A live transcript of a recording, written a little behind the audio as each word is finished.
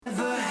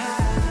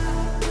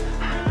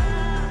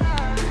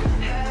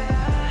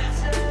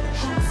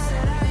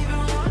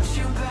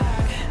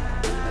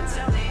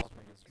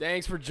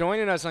Thanks for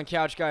joining us on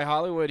Couch Guy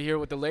Hollywood here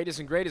with the latest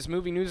and greatest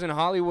movie news in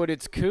Hollywood.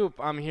 It's Coop.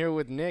 I'm here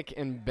with Nick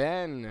and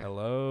Ben.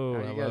 Hello. How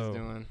are you guys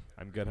doing?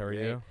 I'm good. How are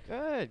you?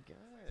 Good.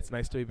 It's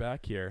nice to be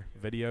back here.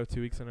 Video 2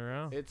 weeks in a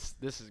row.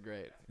 This is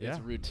great. Yeah. It's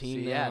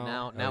routine See,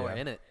 now. now Oh, we're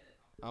yeah. in it.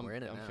 I'm we're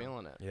in it I'm now.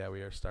 feeling it. Yeah,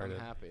 we are started.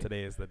 happy.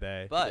 Today is the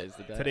day. But Today's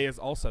the day. Today is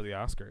also the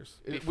Oscars.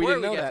 We before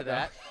didn't we know get that, to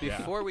that, though. Yeah.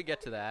 before we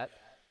get to that,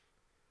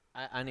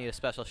 I need a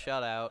special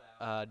shout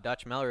out.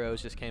 Dutch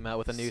Melrose just came out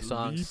with a new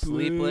song,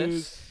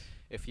 Sleepless.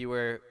 If you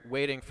were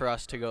waiting for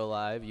us to go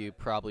live, you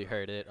probably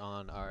heard it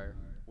on our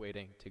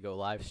waiting to go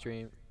live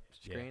screen.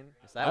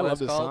 Is that I what love it's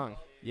this called? song.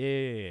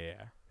 Yeah.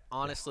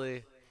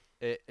 Honestly,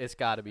 it's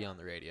got to be on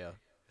the radio.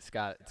 It's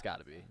got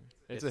to be.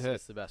 It's a hit.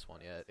 It's the best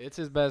one yet. It's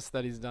his best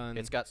that he's done.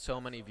 It's got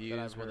so many I've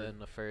views heard. within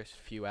the first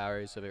few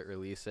hours of it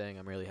releasing.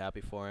 I'm really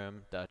happy for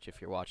him. Dutch,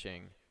 if you're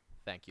watching,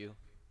 thank you.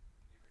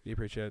 We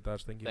appreciate it,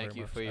 Dutch. Thank you Thank very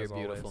you much. for your as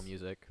beautiful always.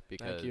 music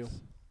because Thank you.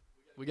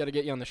 We got to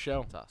get you on the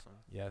show. it's awesome.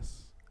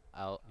 Yes.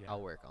 I'll Yeah.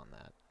 I'll work on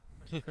that.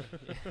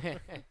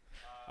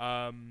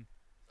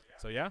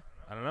 So yeah,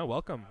 I don't know.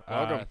 Welcome.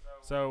 Welcome.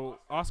 So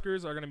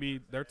Oscars are gonna be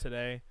there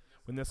today.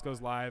 When this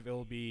goes live,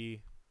 it'll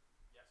be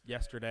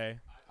yesterday.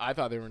 I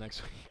thought they were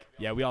next week.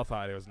 Yeah, we all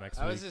thought it was next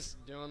I week. was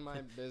just doing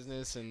my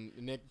business, and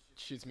Nick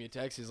shoots me a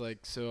text. He's like,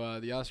 so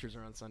the Oscars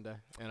are on Sunday.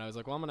 And I was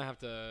like, well, I'm going to have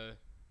to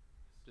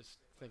just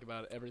think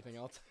about everything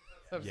else.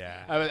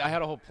 Yeah. I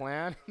had a whole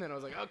plan, and then I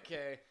was like,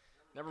 okay,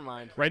 never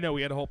mind. Right now,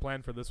 we had a whole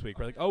plan for this week.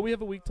 We're like, oh, we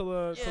have a week till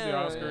the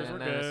Oscars. and We're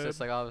then good. it's just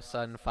like all of a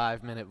sudden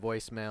 5-minute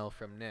voicemail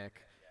from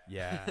Nick.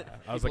 Yeah.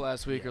 I was People like,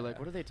 last week are yeah. like,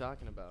 what are they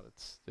talking about?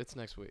 It's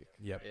next week.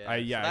 Yep. Yeah,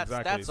 Yeah, so that's,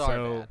 exactly. That's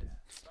our bad.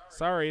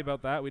 Sorry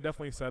about that. We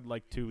definitely said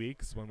like 2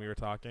 weeks when we were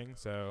talking.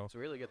 So It's a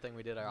really good thing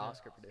we did our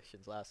Oscar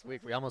predictions last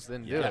week. We almost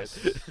didn't Yes.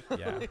 do it.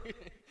 yeah,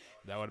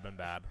 that would have been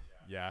bad.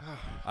 Yeah.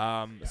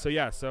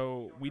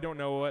 So we don't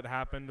know what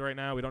happened right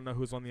now. We don't know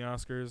who's won the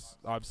Oscars.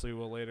 Obviously,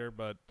 we'll later.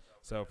 But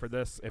so for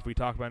this, if we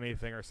talk about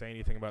anything or say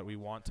anything about we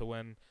want to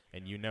win,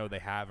 and you know they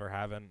have or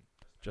haven't,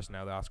 just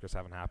know the Oscars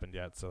haven't happened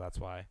yet. So that's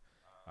why.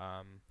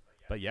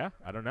 But yeah,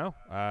 I don't know.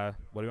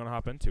 What do you want to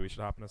hop into? We should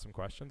hop into some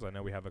questions. I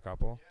know we have a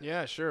couple.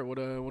 Yeah, sure. What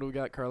do we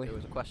got, Carly? There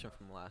was a question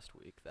from last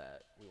week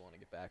that we want to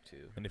get back to.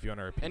 And if you want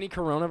to repeat, Any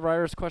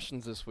coronavirus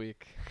questions this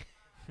week?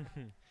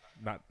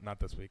 not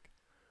this week.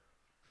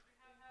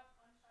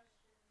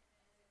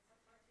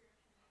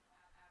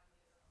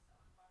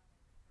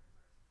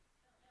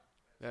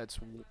 That's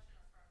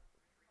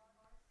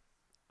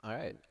All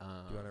right. Do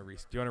you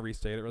want to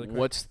restate it really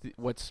quick?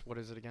 what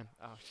is it again?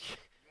 Oh,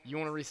 you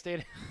want to restate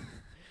it?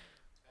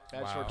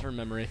 Bad Wow. short-term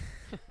memory.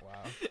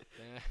 Wow.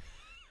 Yeah.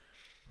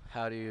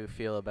 How do you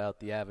feel about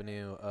the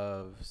avenue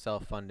of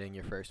self-funding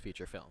your first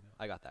feature film?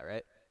 I got that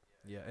right.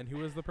 Yeah. And who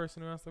was the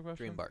person who asked the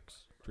question?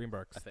 Dreambarks.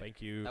 Dreambarks. I think.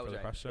 Thank you That for was the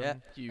right. question. Yeah.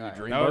 You Alright.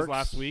 dream That was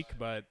Barks? last week,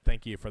 but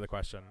thank you for the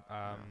question.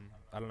 I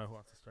don't know who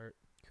wants to start.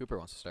 Cooper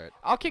wants to start.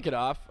 I'll kick it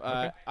off.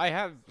 Okay. I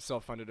have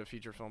self-funded a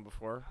feature film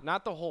before,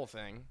 not the whole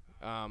thing,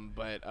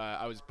 but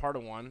I was part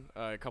of one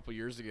a couple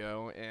years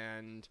ago,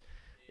 and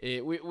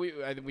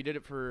we did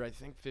it for I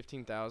think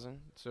 $15,000,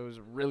 so it was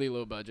really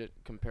low budget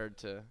compared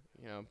to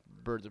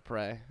Birds of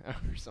Prey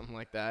or something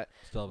like that.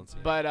 Still haven't seen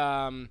it. But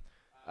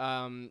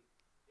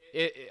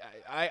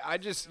I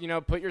just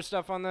put your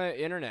stuff on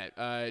the internet,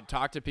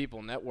 talk to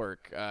people,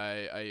 network.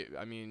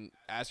 I mean,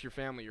 ask your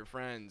family, your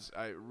friends.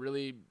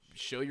 Really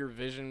show your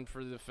vision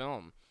for the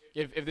film.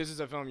 If this is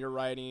a film you're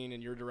writing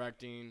and you're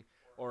directing,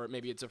 or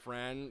maybe it's a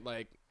friend,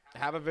 like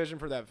have a vision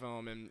for that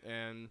film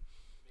and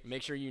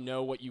make sure you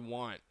know what you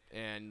want,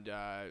 and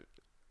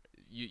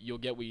you'll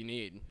get what you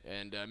need,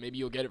 and maybe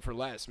you'll get it for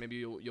less. Maybe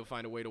you'll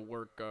find a way to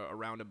work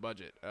around a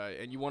budget,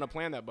 and you want to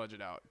plan that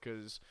budget out,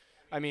 because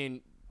I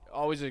mean,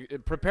 always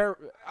prepare.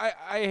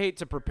 I hate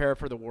to prepare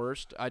for the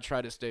worst. I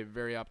try to stay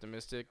very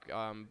optimistic,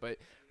 but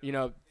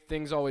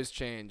things always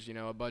change.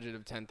 A budget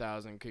of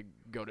 $10,000 could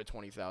go to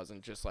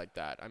 $20,000 just like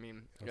that. I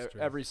mean, That's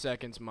true. every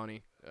second's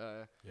money.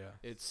 Yeah.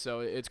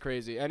 It's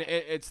crazy, and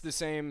it's the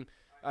same.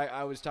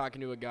 I was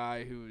talking to a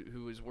guy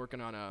who was working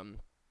on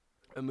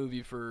a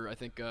movie for I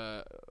think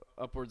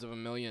upwards of $1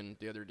 million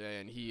the other day,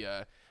 and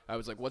I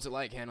was like, what's it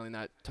like handling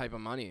that type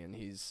of money? And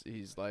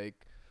he's like,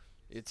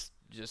 it's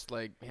just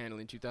like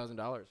handling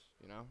 $2,000.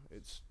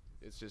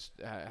 It's just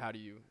how do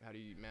you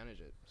manage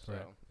it? So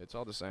Right. it's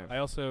all the same. I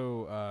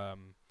also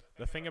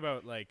the thing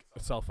about like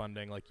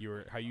self-funding, like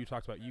how you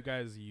talked about, you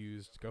guys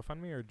used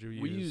GoFundMe or do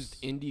you We use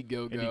used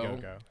Indiegogo.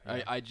 Indiegogo?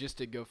 Yeah. I just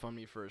did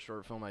GoFundMe for a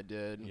short film I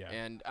did, Yeah.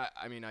 and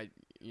I mean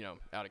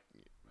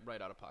right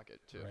out of pocket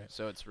too. Right.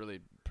 So it's really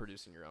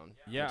producing your own.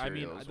 Yeah, I mean,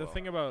 material as the well.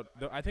 thing about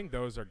I think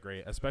those are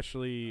great,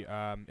 especially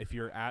if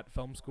you're at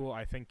film school.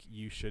 I think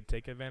you should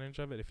take advantage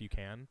of it if you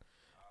can,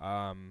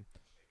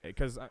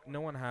 because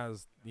no one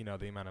has the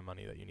amount of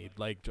money that you need.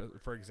 Like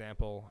for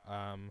example,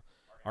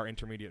 our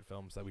intermediate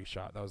films that we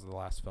shot. That was the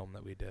last film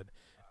that we did.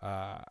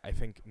 I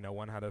think no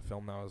one had a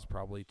film that was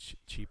probably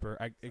cheaper,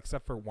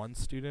 except for one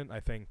student. I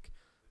think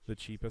the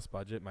cheapest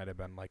budget might have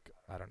been like,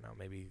 I don't know,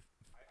 maybe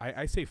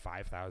I say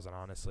 $5,000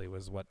 honestly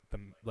was what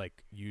the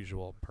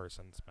usual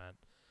person spent.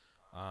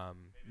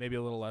 maybe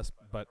a little less,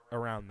 but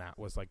around that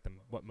was like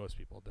what most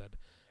people did.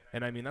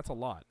 And I mean, that's a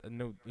lot. And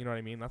no, you know what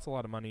I mean? That's a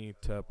lot of money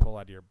to pull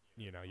out of your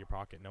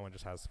pocket. No one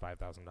just has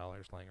 $5,000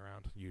 laying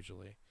around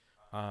usually.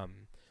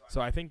 So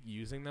I think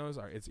using those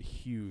it's a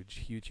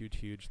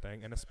huge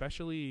thing. And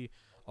especially,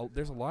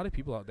 there's a lot of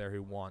people out there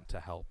who want to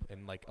help,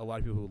 and like a lot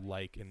of people who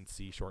like and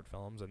see short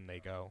films, and they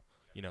go,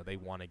 they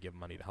want to give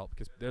money to help,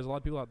 because there's a lot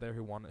of people out there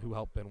who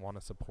help and want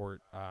to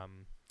support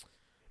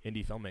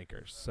indie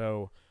filmmakers.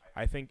 So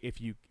I think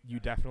if you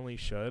definitely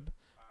should.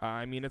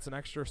 I mean, it's an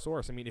extra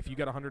source. I mean, if you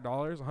get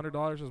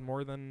 $100 is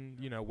more than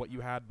what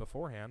you had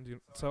beforehand.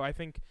 So I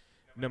think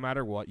no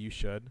matter what, you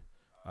should,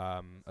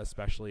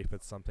 especially if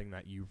it's something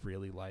that you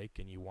really like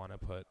and you want to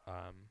put,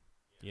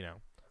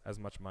 as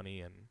much money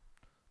and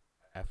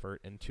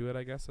effort into it,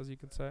 I guess, as you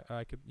could say.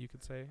 You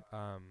could say.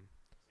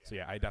 So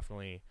yeah,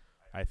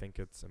 I think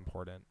it's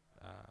important.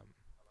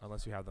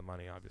 Unless you have the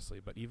money, obviously,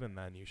 but even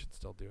then, you should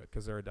still do it,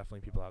 because there are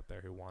definitely people out there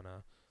who want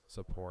to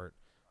support,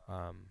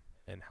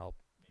 and help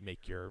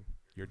make your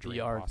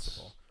dream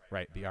possible.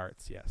 Right, the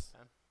arts, yes.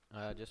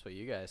 Just what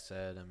you guys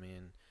said. I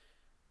mean,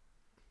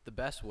 the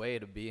best way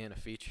to be in a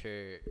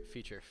feature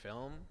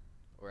film,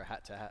 or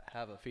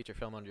have a feature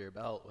film under your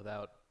belt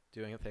without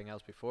doing anything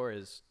else before,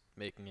 is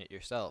making it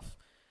yourself.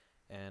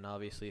 And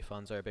obviously,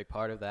 funds are a big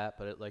part of that.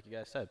 But like you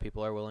guys said,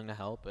 people are willing to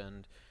help,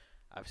 and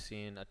I've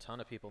seen a ton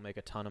of people make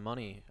a ton of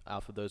money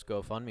off of those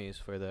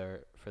GoFundMes for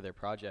their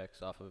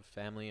projects, off of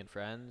family and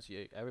friends.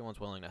 Everyone's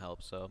willing to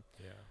help, so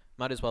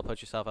might as well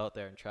put yourself out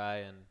there and try.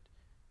 And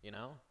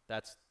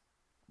that's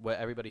what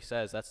everybody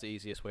says. That's the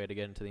easiest way to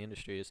get into the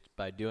industry, is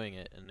by doing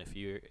it. And if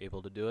you're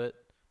able to do it,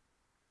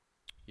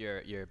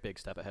 you're a big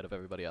step ahead of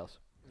everybody else.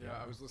 Yeah,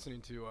 I was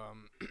listening to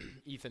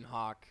Ethan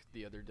Hawke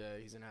the other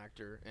day. He's an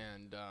actor,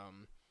 and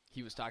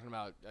he was talking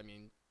about, I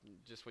mean,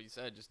 just what you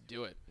said, just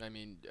do it. I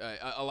mean,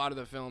 a lot of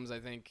the films, I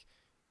think,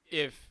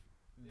 if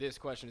this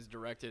question is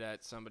directed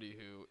at somebody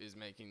who is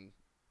making,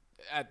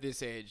 at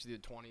this age, the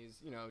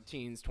 20s,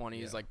 teens,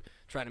 20s, like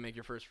trying to make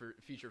your first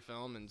feature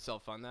film and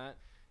self-fund that,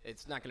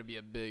 it's not going to be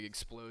a big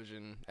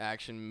explosion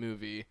action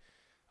movie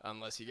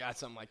unless you got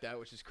something like that,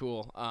 which is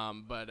cool.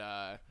 But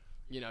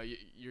you're not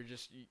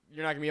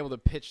going to be able to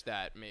pitch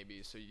that,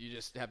 maybe. So you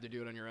just have to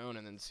do it on your own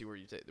and then see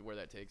where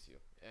that takes you.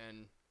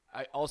 And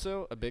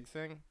also, a big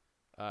thing,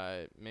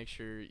 make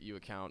sure you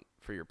account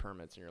for your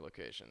permits and your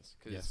locations,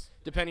 because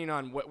depending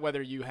on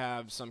whether you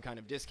have some kind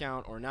of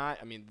discount or not,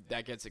 I mean,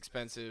 that gets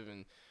expensive,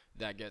 and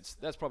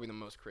that's probably the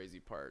most crazy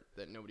part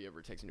that nobody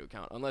ever takes into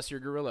account, unless you're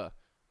guerrilla,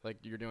 like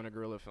you're doing a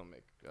guerrilla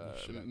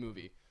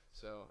movie.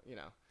 So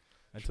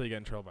until you get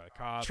in trouble by the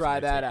cops, try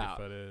that out.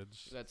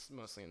 Footage. That's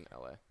mostly in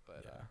LA,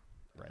 but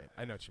right.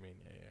 I know what you mean.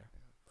 Yeah.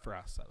 For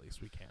us, at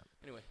least, we can't.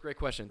 Anyway, great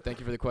question. Thank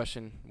you for the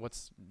question.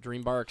 What's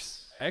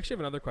Dreambarks? I actually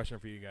have another question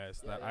for you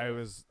guys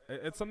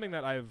it's something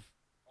that I've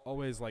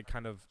always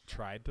kind of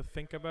tried to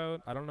think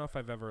about. I don't know if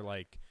I've ever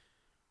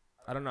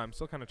I'm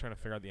still kind of trying to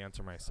figure out the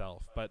answer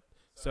myself. But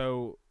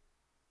so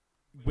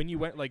when you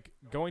went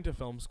going to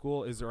film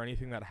school, is there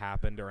anything that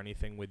happened or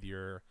anything with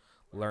your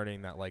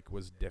learning that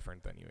was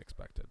different than you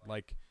expected?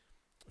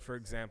 For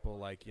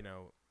example,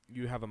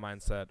 you have a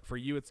mindset. For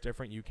you, it's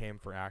different. You came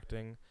for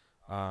acting.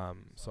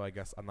 So I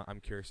guess I'm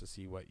curious to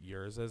see what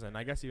yours is. And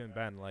I guess even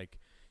Ben,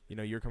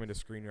 you're coming to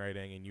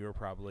screenwriting, and you were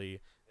probably,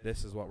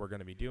 this is what we're going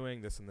to be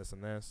doing, this and this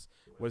and this.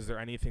 Was there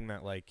anything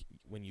that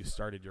when you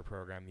started your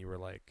program, you were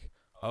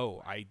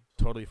oh, I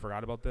totally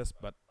forgot about this,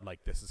 but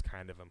this is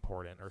kind of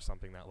important, or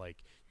something that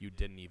you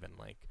didn't even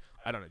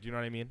I don't know. Do you know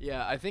what I mean?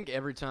 Yeah, I think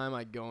every time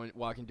I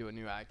walk into a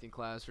new acting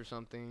class or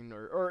something,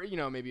 or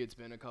maybe it's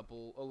been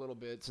a little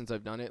bit since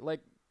I've done it,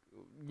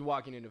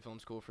 walking into film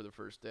school for the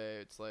first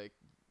day,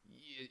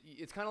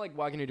 it's kind of like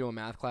walking into a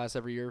math class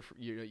every year.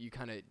 You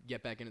kind of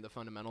get back into the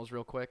fundamentals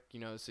real quick,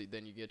 so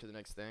then you get to the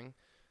next thing.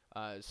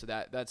 So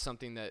that's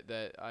something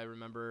that I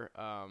remember.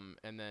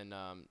 And then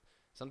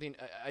something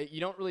you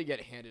don't really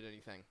get handed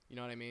anything. You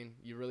know what I mean?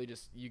 You really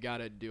you got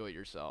to do it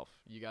yourself.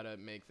 You got to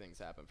make things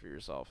happen for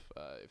yourself.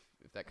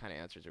 If that kind of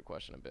answers your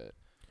question a bit.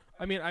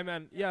 I mean,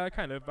 yeah,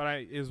 kind of.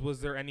 But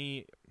was there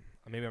any?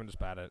 Maybe I'm just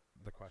bad at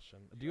the question.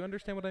 Do you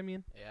understand what I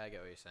mean? Yeah, I get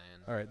what you're saying.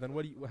 All right, then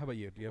how about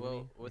you? Do you have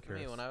any? With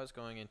me, when I was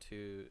going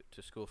into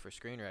school for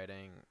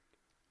screenwriting,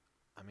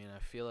 I mean, I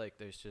feel like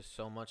there's just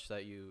so much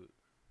that you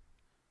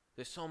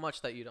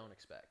don't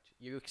expect.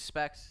 You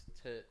expect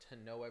to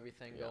know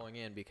everything going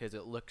in, because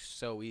it looks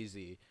so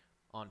easy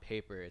on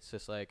paper. It's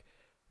just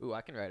ooh,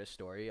 I can write a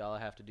story. All I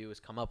have to do is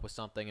come up with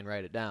something and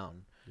write it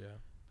down. Yeah.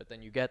 But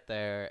then you get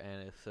there,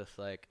 and it's just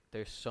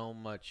there's so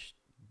much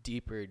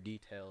deeper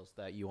details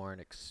that you aren't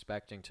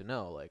expecting to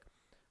know,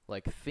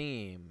 like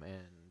theme,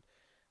 and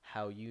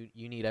how you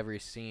need every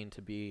scene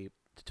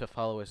to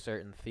follow a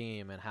certain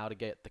theme, and how to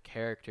get the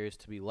characters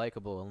to be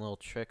likable, and little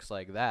tricks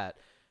like that.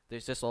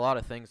 There's just a lot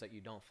of things that you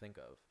don't think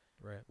of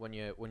when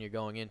you're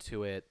going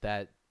into it,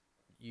 that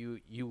you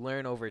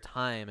learn over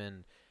time,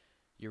 and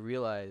you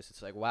realize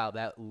it's wow,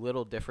 that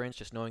little difference,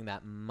 just knowing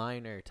that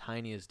minor,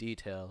 tiniest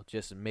detail,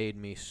 just made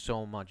me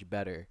so much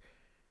better.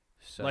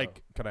 So,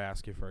 Like, could I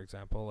ask you for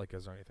example? Like,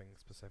 is there anything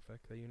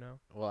specific that you know?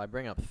 well, I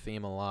bring up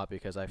theme a lot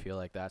because I feel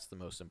like that's the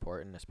most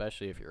important,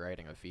 especially if you're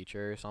writing a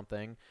feature or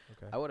something.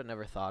 Okay. I would have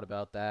never thought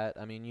about that.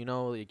 I mean,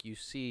 like you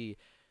see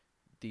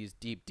these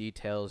deep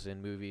details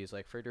in movies.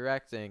 Like for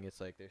directing,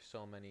 it's like there's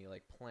so many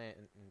like plant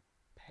and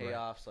Right.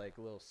 payoffs, like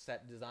little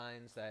set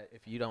designs that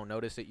if you don't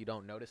notice it, you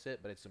don't notice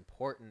it. But it's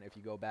important if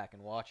you go back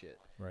and watch it.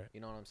 Right.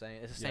 You know what I'm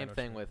saying? It's the Yeah, I same know what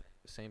thing you with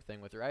same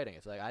thing with writing.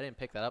 It's like I didn't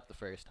pick that up the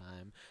first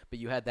time, but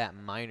you had that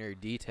minor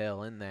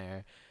detail in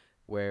there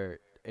where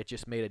it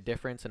just made a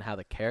difference in how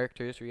the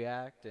characters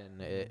react,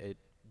 and it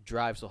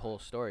drives the whole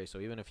story. So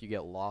even if you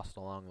get lost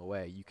along the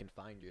way, you can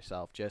find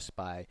yourself just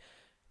by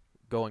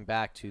going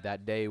back to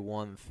that day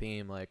one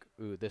theme, like,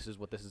 ooh, this is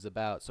what this is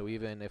about. So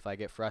even if I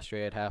get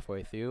frustrated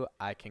halfway through,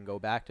 I can go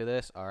back to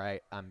this. All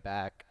right, I'm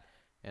back,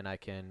 and I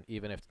can,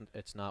 even if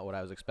it's not what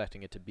I was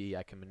expecting it to be,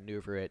 I can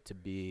maneuver it to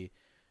be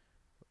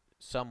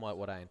somewhat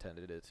what I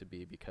intended it to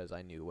be because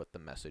I knew what the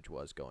message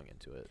was going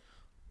into it.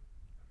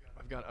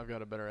 I've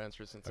got a better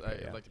answer since Okay,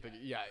 I'd yeah. like to pick.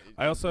 Yeah.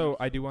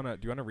 I do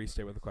want to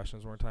restate with the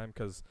questions one more time,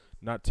 because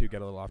not to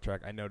get a little off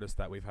track, I noticed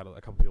that we've had a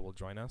couple people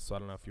join us, so I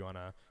don't know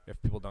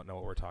if people don't know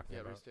what we're talking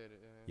Yeah, about. restate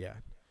it. Yeah. Yeah.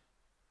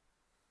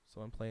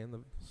 Someone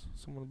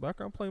in the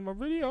background playing my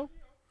video.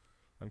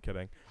 I'm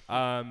kidding.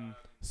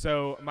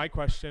 So my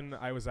question,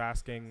 I was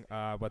asking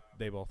what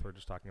they both were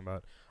just talking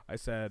about. I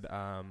said,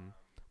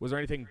 was there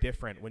anything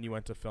different when you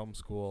went to film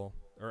school,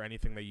 or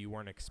anything that you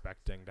weren't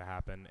expecting to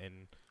happen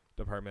in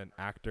department?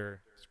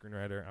 Actor,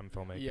 screenwriter, I'm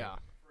filmmaker. Yeah.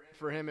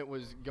 For him, it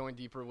was going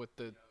deeper with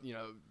the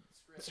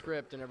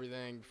script and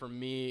everything. For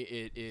me,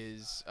 it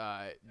is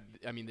I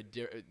mean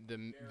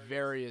the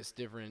various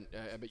different.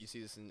 I bet you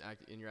see this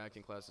in your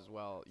acting class as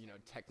well.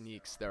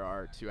 Techniques there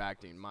are to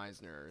acting.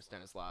 Meisner,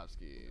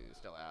 Stanislavski,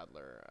 Stella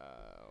Adler.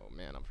 Oh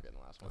man, I'm forgetting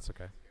the last one. That's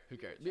okay. Who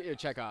cares?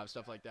 Chekhov,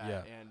 stuff like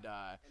that.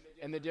 Yeah.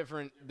 And the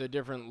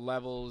different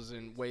levels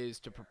and ways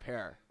to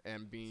prepare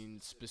and being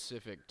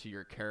specific to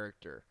your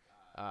character.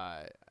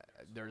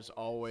 There's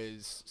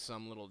always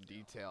some little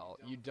detail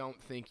you don't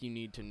think you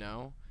need to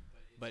know,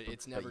 but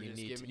it's never But you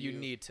just need given to, you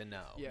need to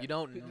know. Yeah. You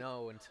don't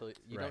know until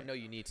you Right. don't know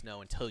you need to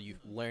know until you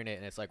learn it,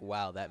 and it's like,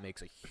 wow, that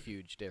makes a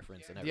huge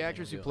difference in everything. The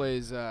actress you who do.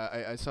 plays,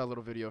 I saw a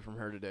little video from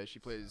her today. She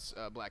plays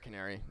Black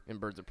Canary in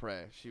Birds of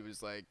Prey. She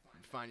was like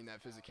finding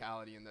that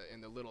physicality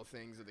in the little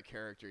things of the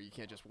character. You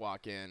can't just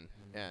walk in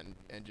and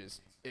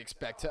just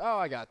expect to,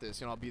 I got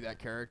this, I'll be that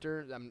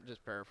character. I'm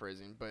just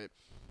paraphrasing, but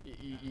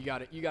you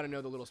gotta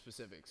know the little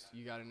specifics.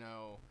 You gotta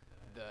know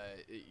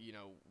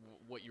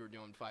what you were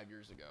doing 5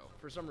 years ago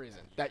for some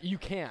reason that you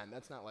can.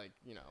 That's not like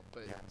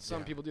but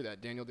some people do that.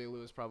 Daniel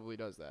Day-Lewis probably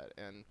does that,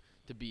 and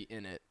to be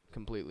in it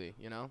completely,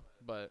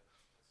 But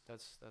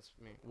that's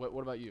me.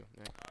 What about you,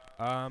 Nick?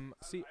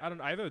 See,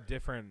 I have a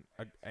different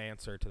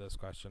answer to this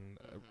question.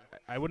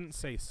 I wouldn't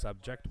say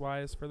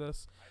subject-wise for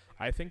this.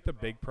 I think the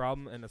big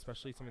problem, and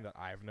especially something that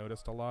I've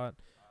noticed a lot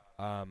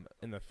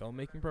in the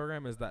filmmaking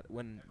program, is that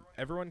when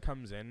everyone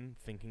comes in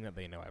thinking that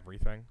they know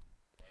everything,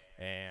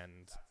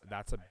 and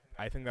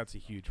I think that's a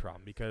huge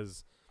problem,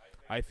 because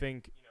I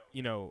think,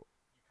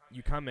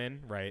 you come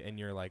in, right, and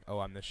you're like, oh,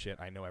 I'm this shit,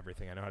 I know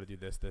everything, I know how to do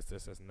this, this,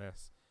 this, this, and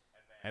this.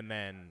 And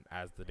then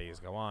as the days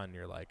go on,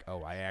 you're like,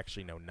 oh, I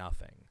actually know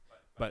nothing.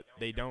 But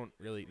they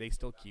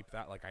still keep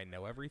that, like, I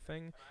know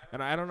everything.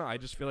 And I don't know, I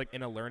just feel like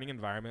in a learning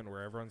environment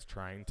where everyone's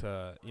trying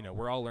to,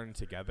 we're all learning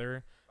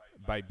together,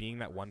 by being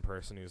that one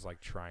person who's,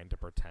 like, trying to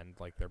pretend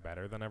like they're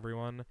better than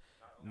everyone,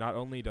 not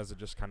only does it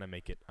just kind of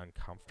make it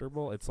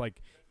uncomfortable, it's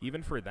like,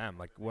 even for them,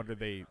 like,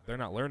 they're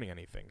not learning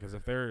anything. Because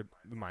if they're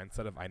the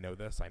mindset of, I know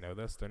this,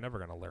 they're never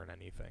going to learn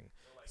anything.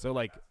 So,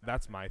 like,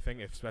 that's my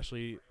thing,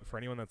 especially for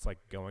anyone that's, like,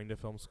 going to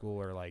film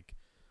school, or, like,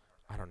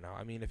 I don't know.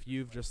 I mean, if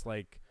you've just,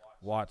 like,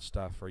 watched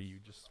stuff, or you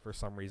just for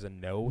some reason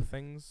know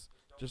things,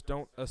 just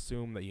don't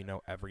assume that you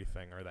know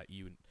everything, or that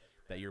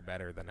you're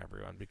better than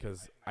everyone,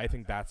 because I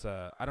think that's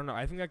I don't know.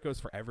 I think that goes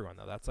for everyone,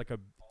 though. That's like a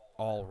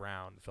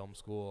all-round film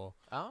school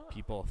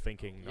people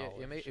thinking.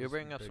 You're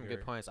bringing up some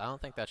good points. I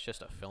don't think that's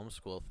just a film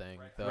school thing,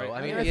 though. Right.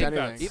 I mean, that's even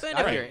anything.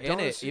 if you're in Don't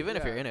it, assume-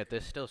 if you're yeah. in it,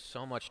 there's still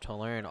so much to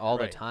learn all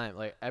the Right. time.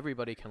 Like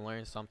everybody can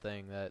learn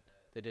something that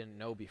they didn't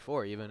know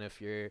before, even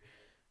if you're.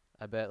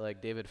 I bet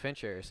like David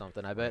Fincher or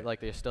something. I bet Right. like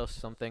there's still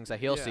some things that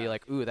he'll see Yeah.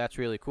 like, ooh, that's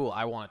really cool.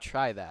 I want to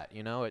try that.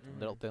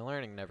 The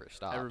learning never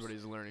stops.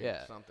 Everybody's learning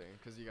Yeah. something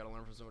because you got to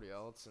learn from somebody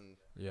else, and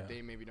Yeah.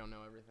 they maybe don't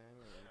know everything.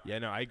 Yeah,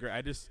 no, I agree.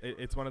 I just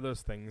it's one of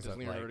those things Does that,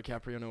 Leonardo like,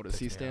 DiCaprio know what a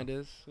picks me C-stand off.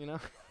 is?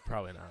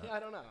 Probably not. Yeah, I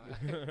don't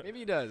know. Maybe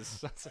he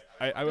does.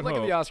 I Good would luck at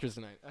hope. the Oscars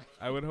tonight.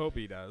 I would hope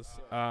he does.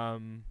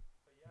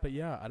 But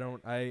yeah, I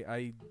don't.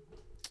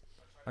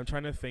 I'm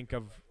trying to think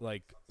of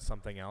like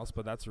something else,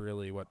 but that's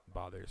really what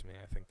bothers me,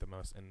 I think, the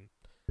most, in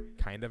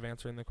kind of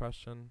answering the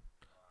question.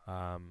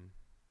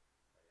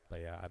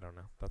 But yeah, I don't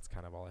know. That's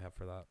kind of all I have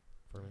for that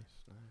for me.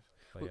 Nice.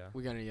 But yeah.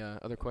 We got any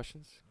other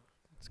questions?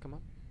 Let's come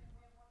up.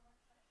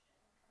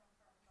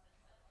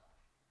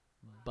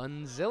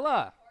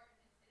 Bunzilla.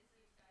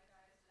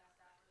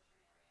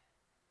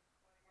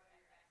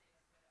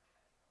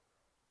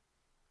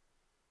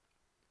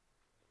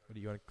 What do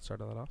you want to start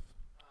that off?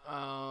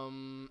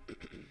 Um,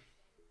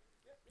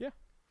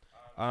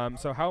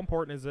 So how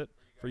important is it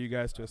for you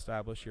guys to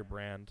establish your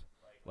brand,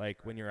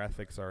 like when your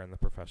ethics are in the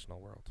professional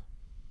world?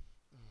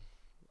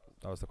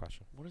 That was the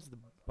question. what is the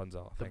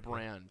Bunzilla. the thank you.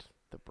 brand?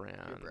 The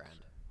brand. Your brand.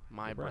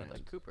 My Your brand.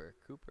 brand. Like Cooper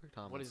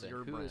Tomlinson. What is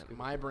your Who brand? Cooper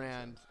My Tomlinson?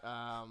 brand.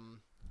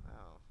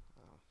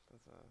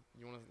 That's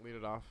you want to lead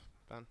it off,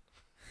 Ben?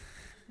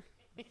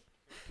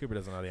 Cooper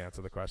doesn't know the answer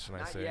to the question. I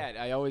Not see. yet.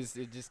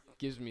 It just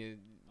gives me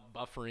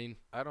buffering.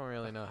 I don't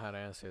really know how to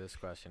answer this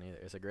question either.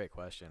 It's a great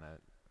question.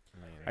 I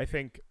mean, I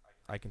think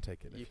I can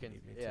take it. you if you can.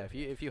 need me Yeah, to.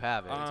 if you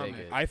have it, take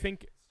it. I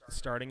think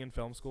starting in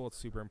film school, it's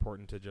super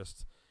important to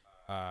just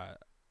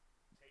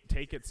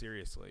take it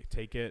seriously.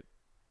 Take it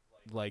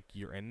like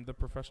you're in the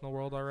professional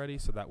world already,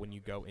 so that when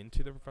you go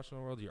into the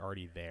professional world, you're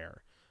already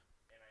there.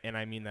 And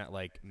I mean that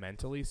like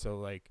mentally. So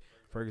like,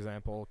 for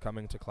example,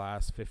 coming to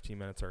class 15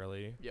 minutes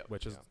early, Yep.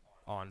 which is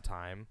on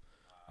time.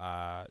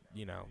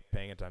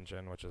 Paying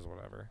attention, which is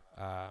whatever.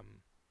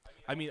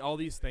 I mean, all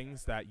these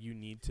things that you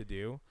need to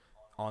do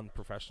on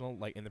professional,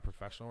 like in the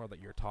professional world that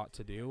you're taught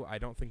to do, I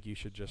don't think you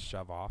should just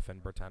shove off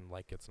and pretend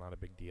like it's not a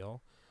big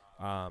deal.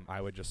 I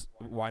would just,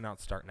 why not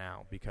start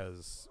now?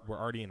 Because we're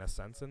already in a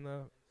sense in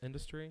the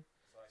industry.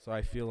 So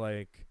I feel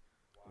like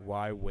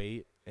why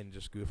wait and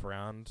just goof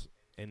around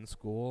in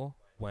school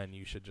when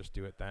you should just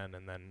do it then,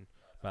 and then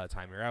by the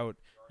time you're out,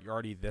 you're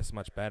already this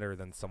much better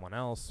than someone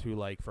else who,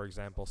 like, for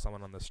example,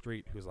 someone on the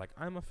street who's like,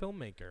 I'm a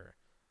filmmaker.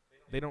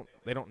 They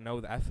don't know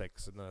the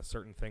ethics and the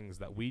certain things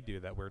that we do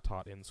that we're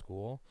taught in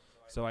school.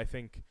 So I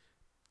think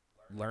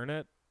learn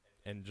it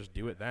and just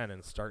do it then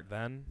and start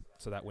then,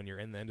 so that when you're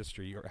in the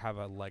industry, you have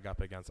a leg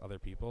up against other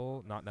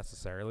people. Not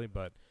necessarily,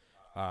 but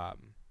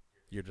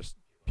you're just,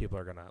 people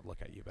are gonna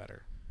look at you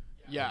better.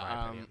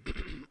 Yeah.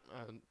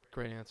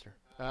 Great answer.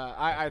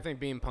 I think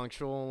being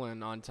punctual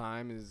and on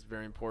time is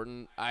very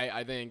important.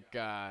 I think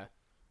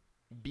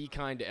be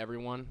kind to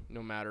everyone,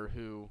 no matter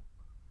who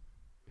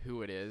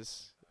it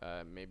is.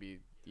 Maybe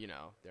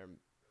they're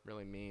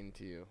really mean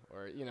to you,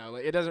 or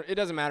like, it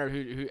doesn't matter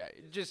who.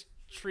 Just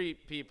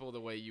treat people the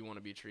way you want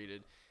to be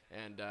treated,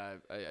 and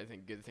I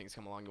think good things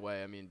come along the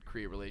way. I mean,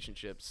 create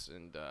relationships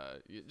and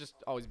you just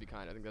always be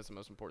kind. I think that's the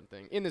most important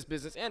thing in this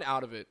business and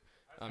out of it.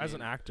 As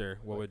an actor,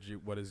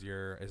 is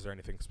there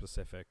anything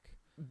specific?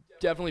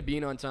 Definitely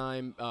being on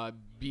time,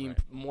 being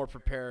Right. more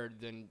prepared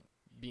than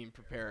being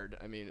prepared.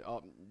 I mean,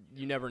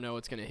 you never know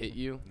what's gonna hit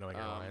you. Knowing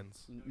your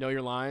lines. Know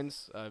your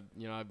lines. I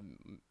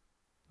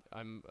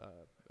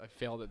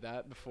failed at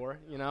that before,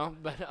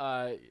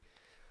 but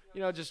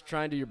just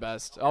try and do your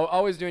best.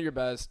 Always doing your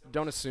best.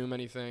 Don't assume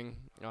anything.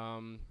 We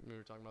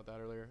were talking about that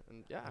earlier,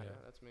 and yeah,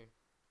 that's me.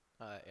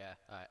 I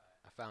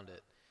found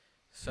it.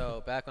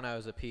 So back when I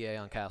was a PA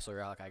on Castle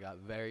Rock, I got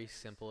very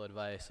simple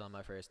advice on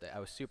my first day. I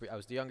was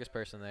the youngest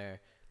person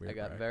there. Weird I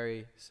got brag.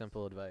 very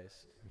simple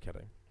advice. I'm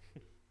kidding.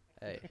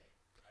 Hey,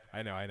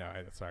 I know.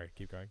 Sorry,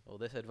 keep going. well,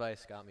 this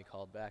advice got me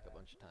called back a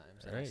bunch of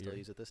times, and I Alright, still you're-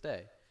 use it this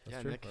day. That's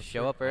Yeah, true. Nick, That's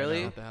Show true. up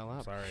early. What the hell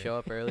up? Sorry. Show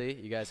up early.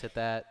 You guys hit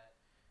that.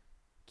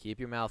 Keep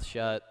your mouth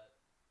shut.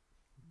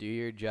 Do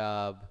your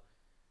job,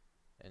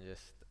 and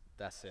just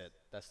that's it.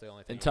 That's the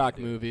only thing. And you can talk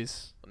do.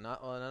 movies.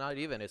 Not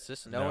even. It's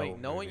just No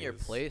knowing your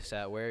movies. place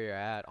at where you're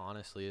at.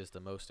 Honestly, is the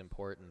most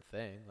important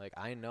thing. Like,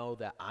 I know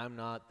that I'm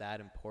not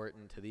that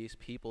important to these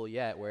people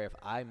yet. Where if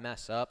I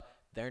mess up,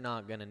 they're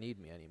not gonna need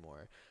me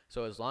anymore.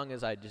 So as long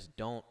as I just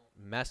don't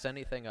mess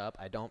anything up,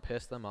 I don't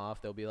piss them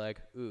off. They'll be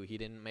like, "Ooh, he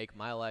didn't make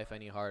my life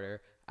any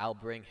harder. I'll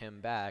bring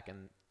him back."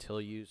 Until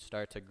you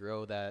start to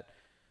grow that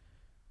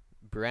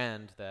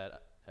brand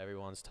that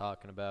everyone's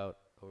talking about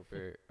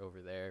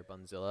over there,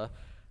 Bunzilla,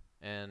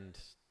 and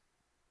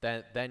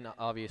then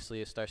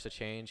obviously it starts to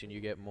change, and you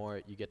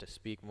get to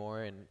speak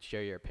more and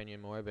share your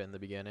opinion more. But in the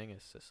beginning,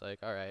 it's just like,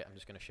 all right, I'm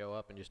just gonna show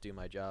up and just do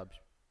my job.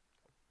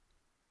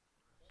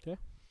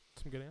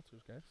 Some good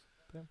answers, guys.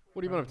 Yeah.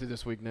 What have you been up to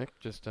this week, Nick?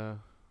 Just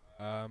I've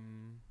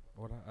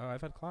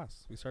had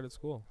class. We started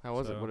school. how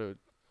was it? so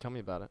Tell me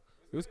about it.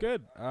 It was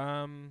good.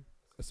 A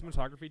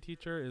cinematography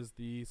teacher is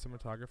the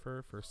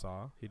cinematographer for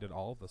Saw. He did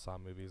all of the Saw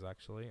movies,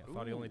 actually. I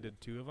thought he only Ooh. did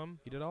 2 of them.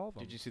 He did all of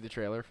them. Did you see the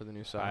trailer for the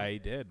new song? I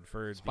did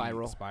for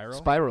Spiral. The Spiral.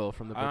 Spiral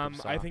from the book of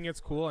Saw. I think it's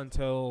cool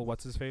until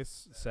what's his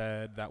face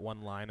said that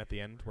one line at the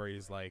end where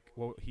he's like,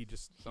 "Well, he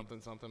just something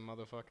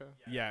motherfucker.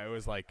 yeah." It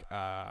was like,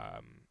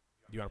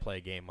 "You want to play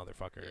a game,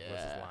 motherfucker?" Was his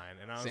Yeah. line,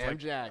 and I was Sam like,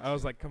 Jackson. I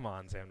was like, "Come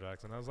on, Sam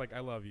Jackson." I was like, "I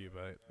love you,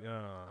 but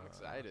I'm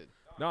excited.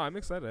 No, I'm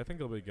excited. I think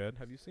it'll be good.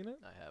 Have you seen it?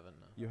 I haven't.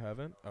 No. You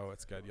haven't? Oh,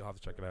 it's good. You'll have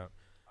to check it out.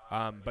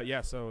 But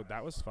yeah, so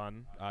that was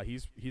fun.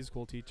 He's a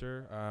cool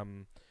teacher.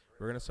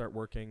 We're gonna start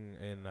working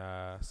in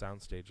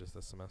sound stages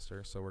this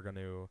semester, so we're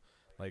gonna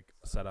like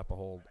set up a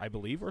whole. I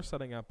believe we're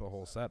setting up a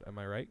whole set. Am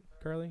I right,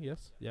 Carly?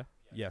 Yes. Yeah.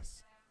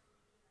 Yes.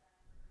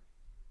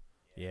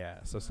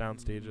 Yeah. So sound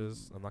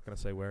stages. I'm not gonna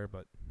say where,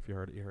 but if you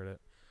heard it, you heard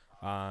it.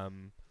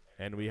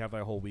 And we have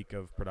a whole week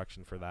of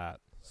production for that,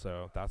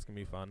 so that's gonna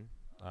be fun.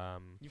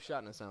 You've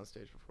shot in a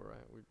soundstage before,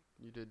 right?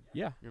 You did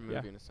Yeah. your Yeah.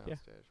 movie in a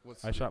soundstage.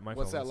 What's I shot my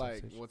What's film that on a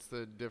like? soundstage. What's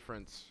the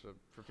difference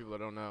for people that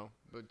don't know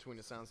between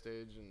a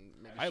soundstage and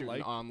maybe I shooting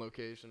like- on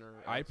location or?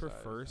 I outside?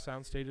 prefer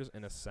sound stages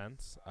in a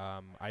sense.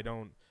 I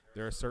don't.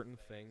 There are certain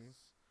things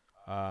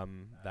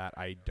that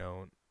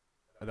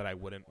I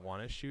wouldn't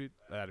want to shoot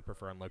that I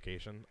prefer on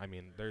location. I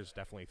mean, there's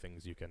definitely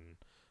things you can,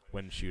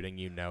 when shooting,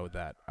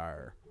 that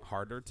are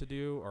harder to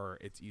do or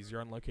it's easier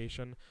on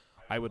location.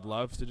 I would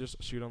love to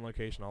just shoot on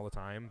location all the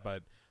time,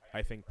 but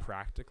I think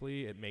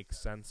practically it makes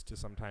sense to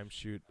sometimes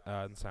shoot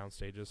in sound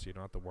stages so you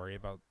don't have to worry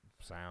about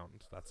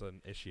sound. That's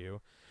an issue,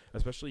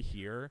 especially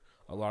here.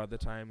 A lot of the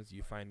times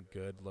you find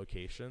good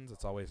locations.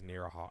 It's always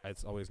near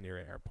it's always near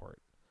an airport.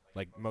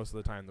 Like most of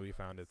the time that we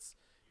found,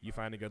 you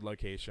find a good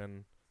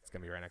location, it's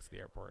gonna be right next to the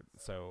airport.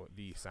 So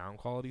the sound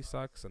quality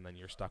sucks, and then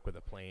you're stuck with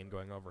a plane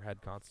going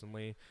overhead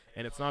constantly,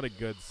 and it's not a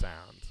good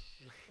sound.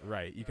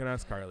 Right? You can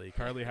ask Carly.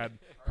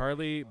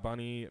 Carly,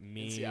 Bunny,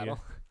 me. In Seattle.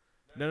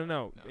 No.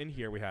 No. In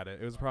here we had it.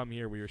 It was a problem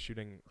here. We were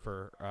shooting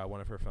for one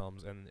of her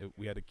films, and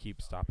we had to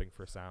keep stopping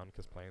for sound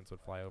because planes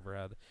would fly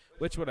overhead.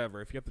 Which,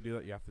 whatever. If you have to do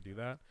that, you have to do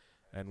that.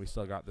 And we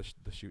still got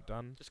the shoot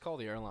done. Just call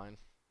the airline.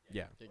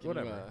 Yeah, Yeah, can you,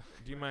 whatever.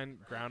 Do you mind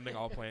grounding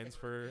all planes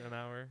for an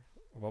hour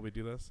while we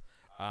do this?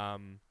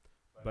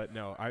 But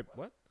no,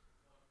 what?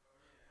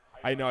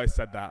 I know I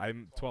said that.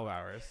 I'm 12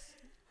 hours.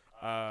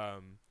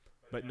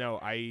 But no,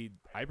 I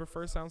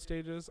prefer sound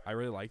stages. I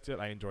really liked it.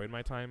 I enjoyed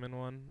my time in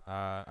one.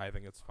 I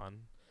think it's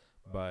fun.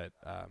 But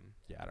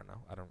yeah, I don't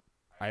know.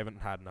 I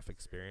haven't had enough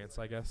experience,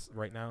 I guess,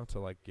 right now to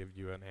like give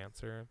you an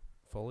answer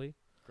fully.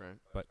 Great.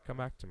 But come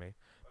back to me.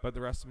 But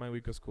the rest of my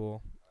week was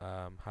cool.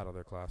 Had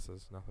other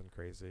classes, nothing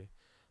crazy.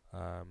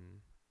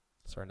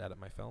 Starting to edit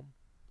my film,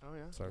 Oh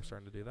yeah. so I'm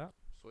starting to do that.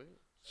 Sweet.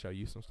 Show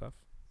you some stuff.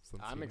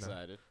 since I'm you know.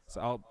 excited.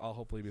 So I'll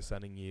hopefully be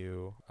sending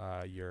you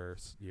your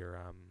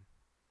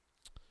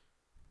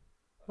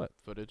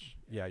Footage.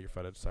 your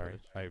footage. Sorry,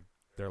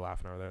 they're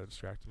laughing over there. That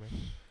distracted me.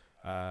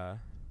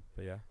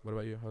 But yeah, what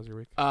about you? How's your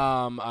week?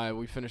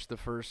 We finished the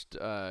first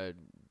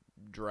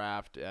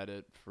draft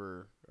edit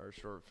for our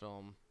short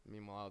film.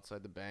 Meanwhile,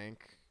 outside the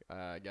bank,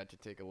 I got to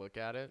take a look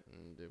at it,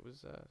 and it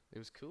was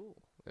cool.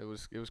 It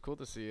was cool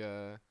to see,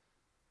 the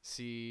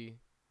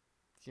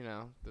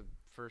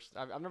first.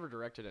 I've never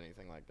directed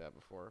anything like that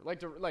before. Like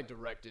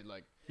directed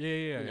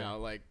Yeah. you know,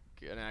 like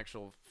an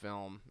actual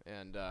film,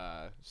 and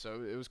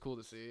so it was cool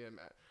to see.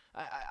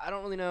 I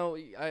don't really know.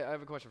 I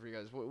have a question for you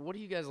guys. What do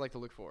you guys like to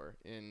look for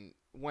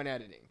when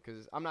editing?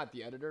 Because I'm not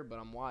the editor, but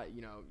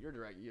you're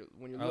direct.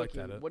 When you're I like to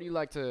looking, edit. what do you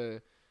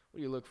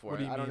look for? What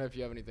do you I don't know mean? if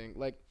you have anything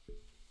like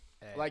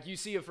you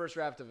see a first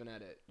draft of an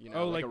edit.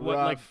 Oh, like a what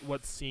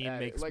rough scene edit,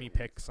 makes like- me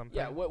pick something?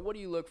 Yeah. What do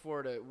you look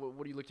for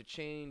what do you look to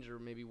change, or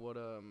maybe what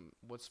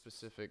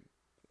specific?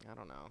 I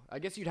don't know. I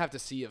guess you'd have to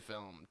see a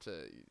film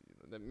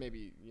that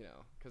maybe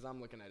because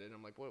I'm looking at it and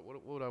I'm like, what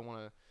would I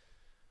want to?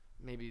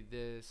 Maybe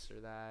this or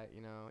that,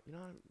 you know what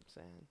I'm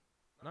saying?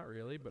 Not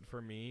really, but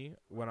for me,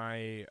 when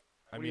I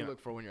What do you look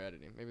for when you're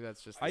editing? Maybe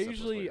that's just. The I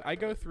simplest way usually to I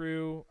put go it.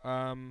 through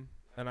and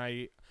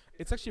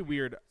it's actually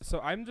weird.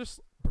 So I'm just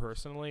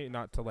personally,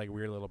 not to like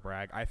weird little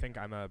brag, I think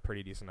I'm a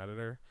pretty decent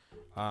editor.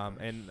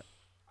 And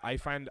I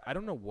find, I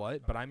don't know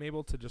what, but I'm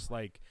able to just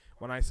like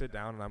when I sit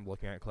down and I'm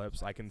looking at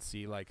clips, I can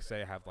see like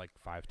say I have like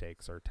 5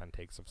 takes or 10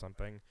 takes of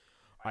something.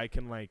 I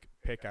can like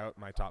pick out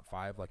my top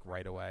 5 like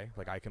right away.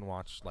 Like I can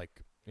watch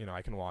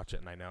I can watch it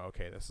and I know,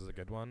 okay, this is a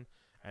good one.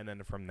 And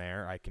then from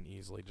there, I can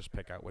easily just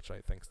pick out which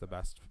I think's the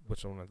best,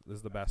 which one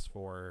is the best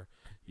for,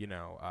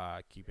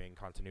 keeping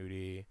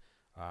continuity.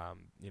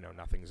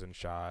 Nothing's in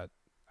shot.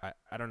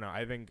 I don't know.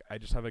 I think I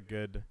just have a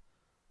good,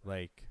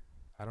 I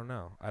don't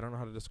know how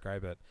to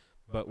describe it.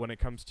 But when it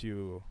comes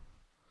to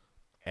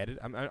edit,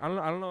 I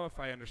don't know if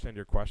I understand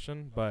your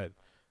question, but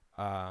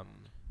I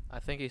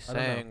think he's I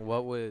don't know.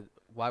 saying,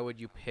 why would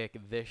you pick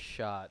this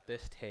shot,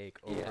 this take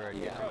over a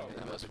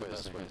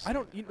different? I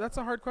don't. That's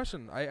a hard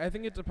question. I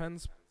think it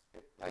depends.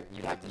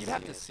 You'd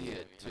have to see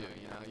it too.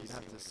 You'd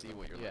have to see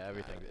what you're. Yeah, looking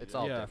everything. at. It's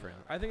all Yeah. different.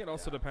 I think it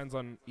also depends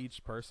on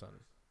each person.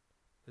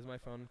 Is my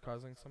phone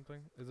causing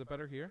something? Is it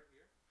better here?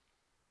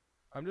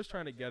 I'm just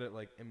trying to get it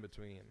like in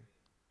between.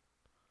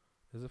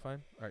 Is it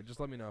fine? All right, just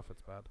let me know if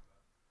it's bad.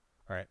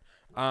 All right.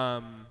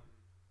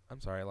 I'm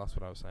sorry, I lost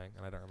what I was saying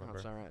and I don't Oh, remember.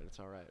 it's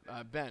all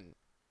right. Ben,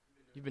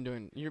 you've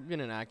been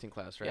in acting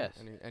class, right?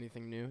 Yes.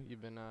 Anything new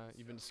you've been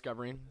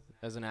discovering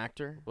as an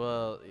actor?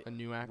 Well, A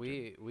new actor.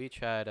 we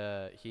tried.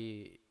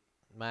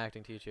 My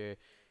acting teacher,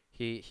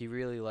 he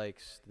really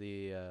likes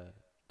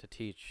to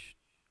teach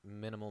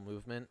minimal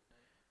movement.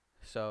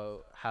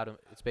 So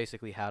it's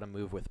basically how to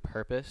move with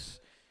purpose,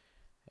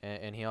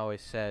 and he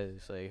always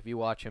says like if you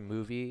watch a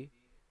movie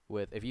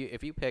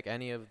if you pick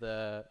any of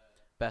the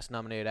best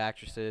nominated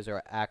actresses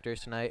or actors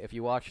tonight, if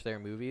you watch their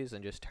movies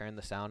and just turn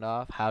the sound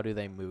off, how do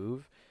they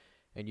move?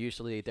 And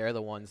usually they're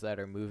the ones that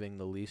are moving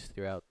the least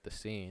throughout the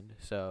scene.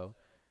 So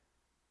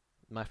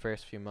my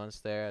first few months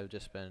there, I've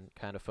just been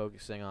kind of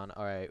focusing on,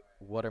 all right,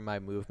 what are my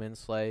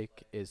movements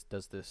like? Does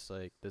this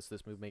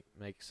move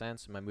make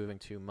sense? Am I moving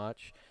too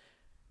much?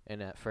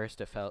 and at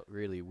first it felt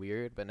really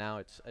weird, but now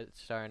it's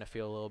starting to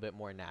feel a little bit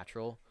more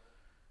natural.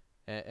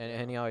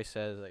 And he always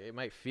says like, it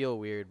might feel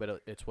weird,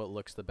 but it's what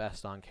looks the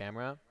best on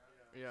camera.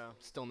 Yeah,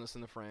 stillness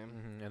in the frame.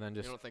 And then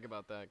You just don't think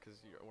about that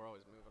because we're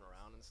always moving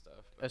around and stuff.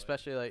 but, like,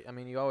 especially like I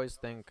mean, you always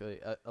think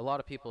a lot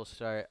of people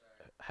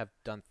have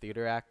done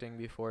theater acting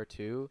before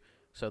too,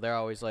 so they're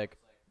always like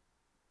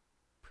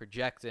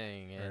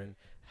projecting and Right.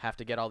 have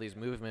to get all these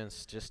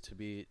movements just to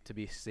be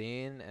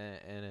seen,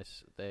 and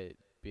it's they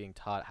being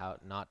taught how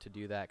not to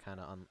do that, kind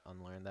of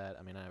unlearn that.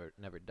 I mean, I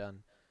never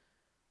done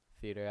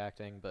theater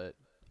acting, but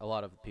a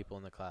lot of people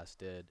in the class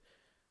did,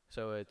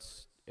 so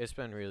it's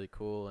been really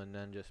cool. And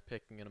then just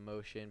picking an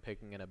emotion,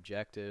 picking an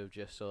objective,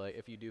 just so like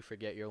if you do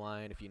forget your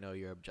line, if you know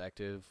your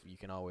objective, you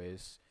can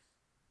always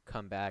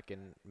come back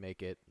and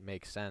make it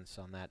make sense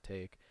on that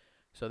take.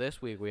 So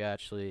this week we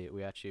actually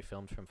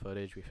filmed from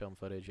footage. We film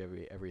footage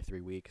every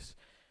 3 weeks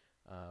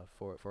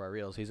for our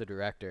reels. He's a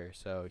director,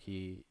 so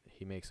he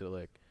makes it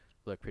look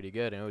pretty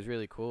good, and it was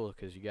really cool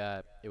because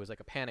it was like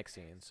a panic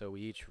scene. So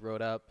we each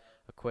wrote up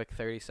a quick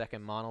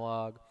 30-second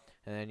monologue,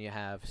 and then you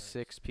have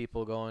 6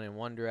 people going in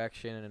one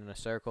direction in a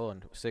circle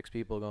and 6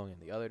 people going in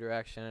the other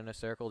direction in a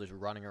circle, just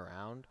running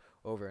around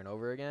over and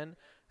over again.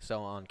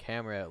 So on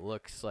camera it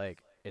looks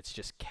like it's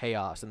just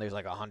chaos and there's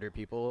like 100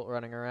 people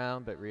running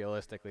around, but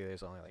realistically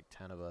there's only like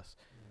 10 of us.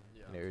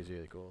 Yeah. And it was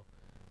really cool.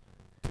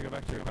 To go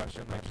back to your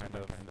question, like kind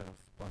of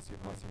bless you.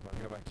 To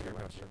go back to your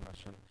question.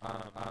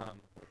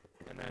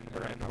 And then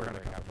we're gonna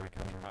cut my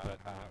camera.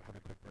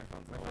 My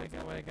phone's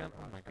away again.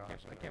 Oh my gosh,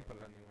 I can't put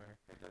it anywhere.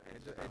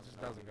 It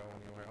just doesn't go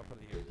anywhere. I'll put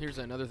it here. Here's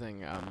another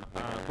thing.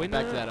 Wait,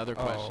 back to that other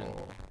question.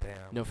 Oh, damn.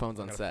 No phones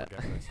on I gotta set.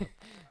 forget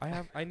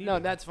this. I need. No,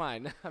 it. that's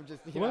fine. I'm just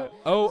What?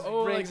 Just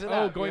brings it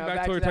up, going you know,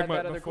 back to what we were talking that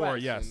about other before.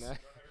 question. Yes.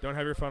 Don't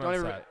have your phone Don't on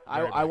ever- set. I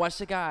Very I big.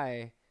 watched a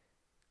guy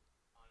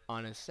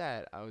on a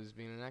set. I was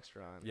being an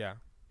extra on. Yeah.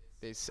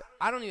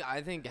 I don't even.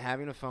 I think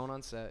having a phone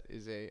on set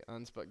is a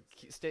unspoken.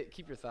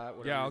 Keep your thought.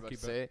 Whatever Yeah, you're I'll about keep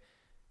to say.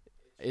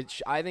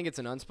 I think it's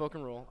an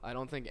unspoken rule. I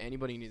don't think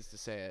anybody needs to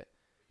say it,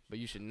 but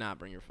you should not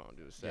bring your phone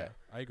to a Yeah. set.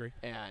 I agree.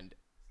 And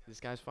this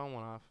guy's phone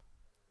went off.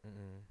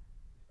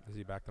 Is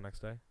he back the next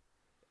day?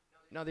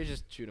 No, they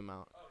just shoot him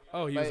out.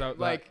 Oh, he was Like-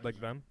 out like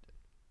then.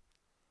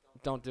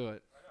 Don't do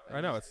it.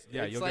 I know it's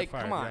It's you'll like, get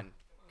fired. come yeah. on,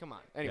 come on.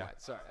 Anyway,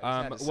 sorry.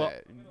 I just had to well, say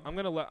it. I'm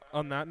gonna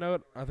on that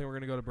note, I think we're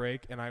gonna go to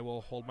break, and I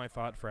will hold my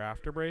thought for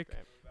after break. Okay.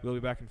 We'll be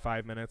back in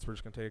 5 minutes. We're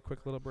just gonna take a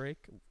quick little break,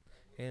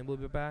 and we'll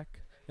be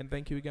back. And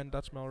thank you again,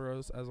 Dutch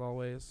Melrose, as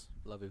always.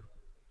 Love you.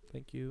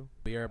 Thank you.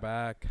 We are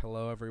back.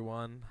 Hello,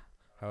 everyone.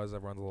 How was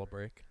everyone's little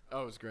break?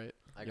 Oh, it was great.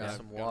 I Yeah. got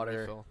some Got a water.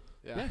 refill.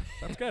 Yeah. Yeah,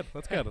 that's good.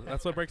 That's good.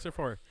 That's what breaks are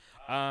for.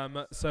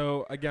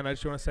 So again, I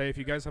just want to say, if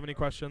you guys have any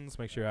questions,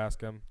 make sure you ask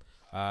them.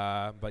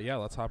 But yeah,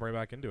 let's hop right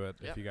back into it.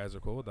 Yep. If you guys are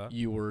cool with that.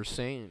 You were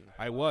saying.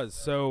 I was.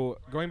 So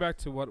going back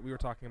to what we were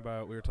talking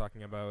about, we were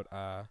talking about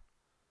what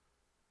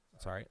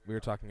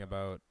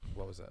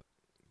was it?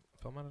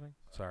 Film editing?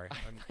 Sorry.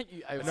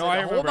 No, I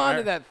Hold remember. on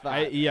to that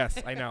thought.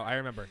 Yes, I know. I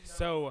remember.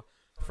 So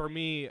for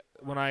me,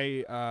 when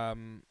I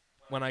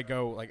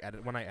go like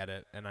when I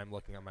edit and I'm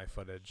looking at my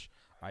footage,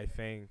 I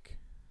think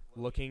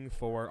looking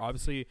for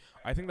obviously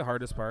I think the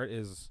hardest part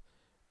is,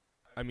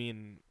 I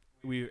mean,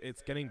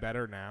 it's getting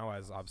better now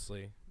as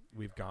obviously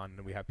we've gone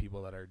and we have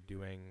people that are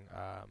doing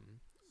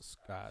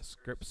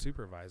script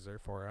supervisor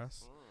for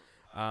us.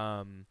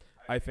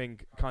 I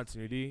think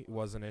continuity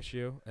was an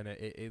issue, and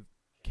it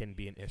can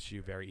be an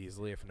issue very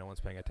easily if no one's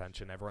paying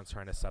attention. Everyone's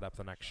trying to set up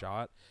the next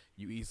shot.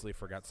 You easily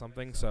forget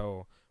something.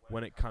 So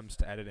when it comes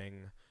to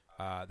editing,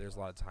 there's a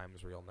lot of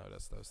times where you'll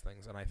notice those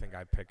things. And I think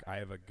I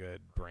have a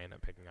good brain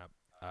at picking up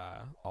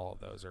all of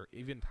those, or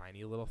even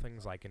tiny little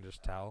things I can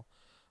just tell.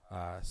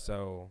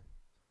 So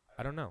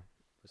I don't know.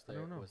 I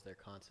don't know. Was there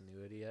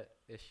continuity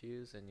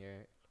issues in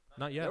your?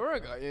 Not yet. There were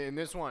in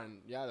this one.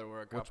 Yeah, there were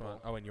a couple. Which one?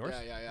 Oh, in yours?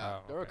 Yeah.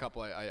 Oh, There were a okay.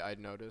 couple I'd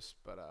noticed,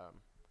 but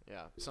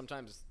yeah.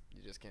 Sometimes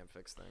you just can't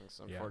fix things,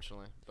 Yeah.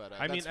 unfortunately. But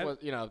I mean, that's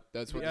what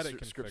that's the what edit the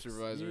can script fix-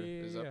 supervisor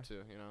is yeah. up to,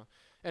 you know.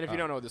 And if you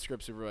don't know what the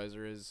script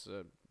supervisor is,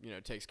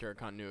 takes care of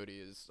continuity,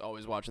 is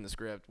always watching the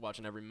script,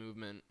 watching every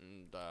movement,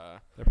 and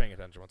They're paying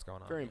attention to what's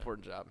going on. very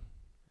important job.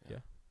 You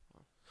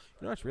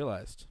know, I just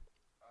realized.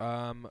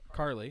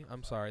 Carly,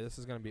 I'm sorry, this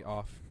is going to be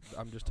off.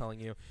 I'm just telling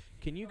you.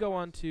 Can you go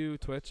on to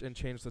Twitch and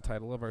change the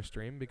title of our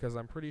stream? Because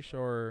I'm pretty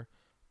sure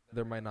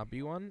there might not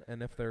be one,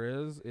 and if there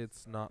is,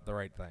 it's not the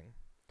right thing.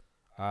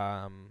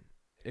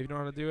 If you don't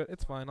know how to do it,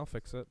 it's fine. I'll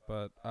fix it.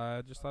 But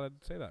I just thought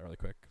I'd say that really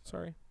quick.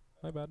 Sorry.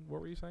 My bad. What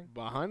were you saying?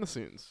 Behind the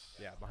scenes.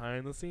 Yeah,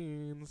 behind the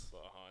scenes.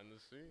 Behind the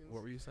scenes.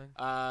 What were you saying?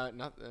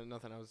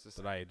 Nothing. I was just.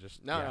 Did I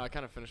just... No, yeah. no. I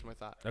kind of finished my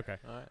thought. Okay.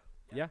 All right.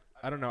 Yeah,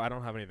 I don't know. I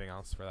don't have anything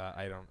else for that.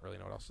 I don't really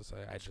know what else to say.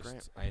 That's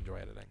great. I enjoy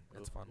editing.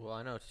 It's fun. Well,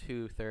 I know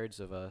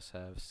 2/3 of us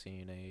have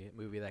seen a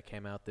movie that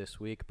came out this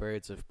week.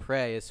 Birds of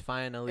Prey is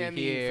finally And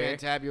the here.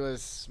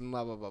 fantabulous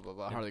blah blah blah blah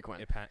blah. Harley Quinn.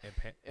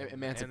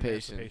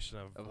 Emancipation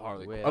of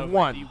Harley Quinn. Of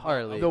one.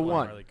 Harley. The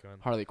one. Harley Quinn.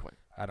 Harley Quinn.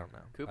 I don't know.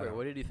 Cooper,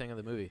 what did you think of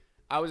the movie?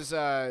 I was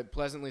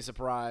pleasantly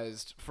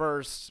surprised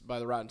first by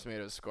the Rotten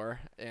Tomatoes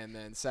score, and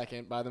then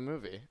second by the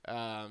movie.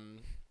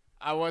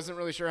 I wasn't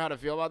really sure how to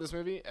feel about this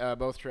movie.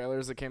 Both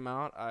trailers that came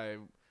out,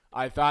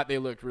 I thought they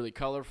looked really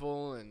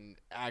colorful and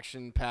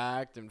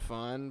action-packed and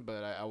fun,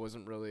 but I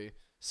wasn't really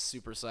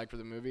super psyched for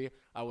the movie.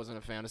 I wasn't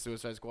a fan of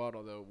Suicide Squad,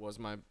 although it was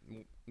my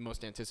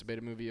most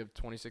anticipated movie of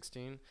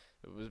 2016.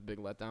 It was a big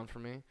letdown for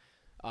me.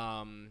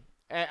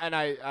 And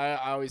I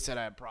always said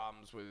I had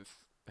problems with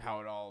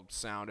how it all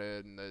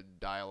sounded and the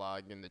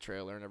dialogue in the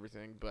trailer and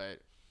everything, but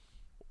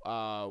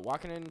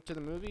walking into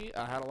the movie,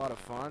 I had a lot of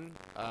fun.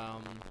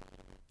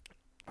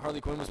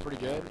 Harley Quinn was pretty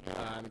good.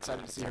 I'm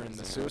excited to see her in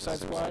The Suicide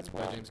Squad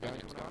by James Gunn.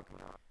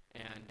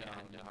 And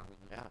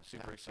yeah,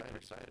 super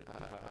excited.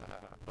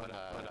 But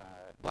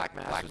Black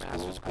Mass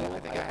was cool. I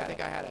think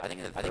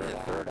in the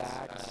third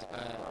act,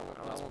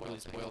 I don't want to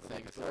spoil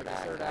things. The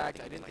third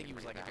act, I didn't think he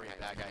was like a great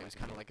bad guy. He was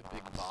kind of like a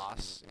big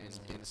boss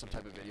in some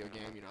type of video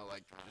game. You know,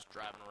 like just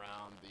driving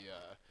around the.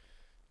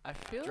 I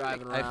feel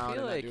driving like around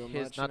and not his doing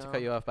much, not you to know?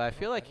 cut you off, but I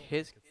feel like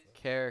his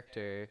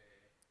character,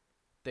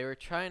 they were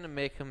trying to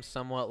make him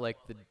somewhat like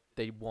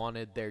they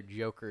wanted their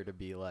Joker to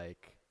be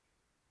like.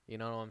 You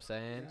know what I'm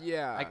saying?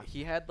 Yeah. Like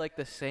he had like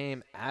the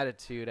same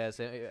attitude as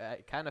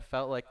it kind of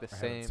felt like the I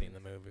same haven't seen the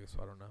movie, so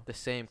I don't know. the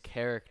same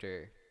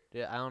character.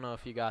 Yeah, I don't know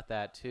if you got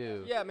that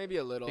too. Yeah, maybe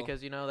a little.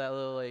 Because you know that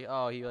little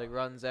like he like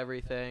runs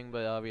everything,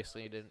 but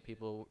obviously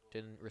people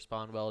didn't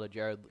respond well to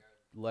Jared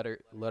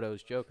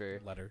Leto's Joker.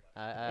 Letter.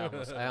 I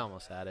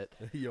almost had it.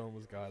 You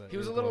almost got it. He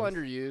was a You're little close.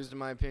 underused in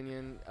my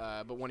opinion,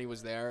 but when he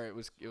was there, it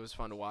was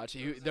fun to watch.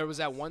 There was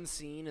that one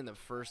scene in the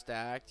first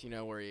act, you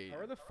know, where he. How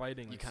are the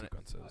fighting You kinda-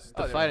 sequences?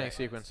 Oh, The they fighting were-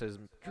 sequences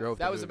drove.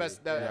 That the was the movie.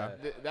 best. That,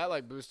 Yeah. that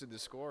like boosted the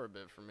score a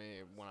bit for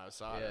me when I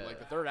saw it. Yeah. Like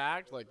the third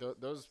act, like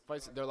those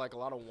fights, they're like a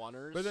lot of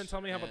oneers. But then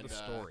tell me how about and, the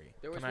story?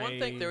 There was Can one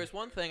thing. I- There was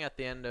one thing at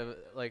the end of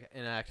like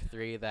in Act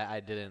 3 that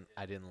I didn't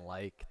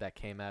like that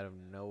came out of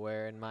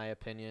nowhere in my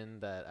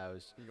opinion that I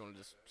was You want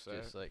to just say?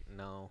 just like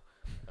no.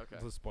 Okay.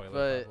 It's a spoiler.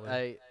 But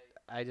probably.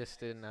 I just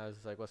didn't. I was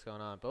like, what's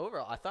going on? But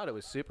overall, I thought it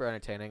was super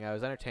entertaining. I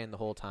was entertained the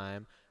whole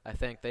time. I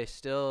think they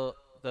still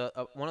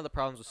one of the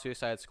problems with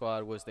Suicide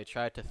Squad was they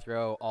tried to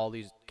throw all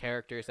these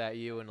characters at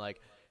you and like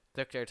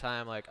took their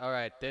time. Like, all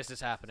right, this is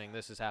happening.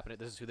 This is happening.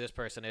 This is who this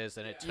person is,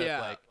 and it took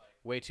Yeah. like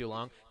way too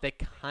long. They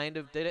kind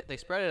of did it. They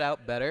spread it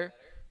out better,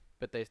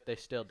 but they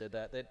still did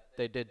that.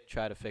 They did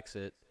try to fix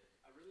it.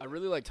 I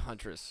really liked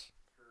Huntress.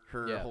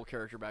 Her Yeah. whole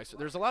character backstory.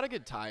 There's a lot of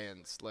good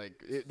tie-ins. Like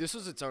this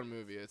was its own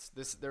movie.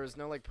 There was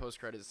no like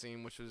post-credit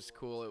scene, which was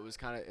cool. It was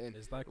kind of.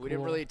 Is that We didn't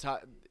cool? really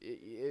talk.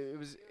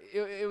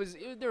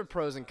 There were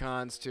pros and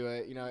cons to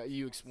it. You know,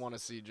 you want to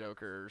see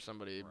Joker or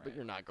somebody, but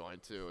you're not going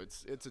to.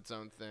 It's its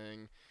own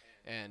thing,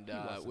 and He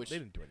wasn't- which they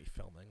didn't do any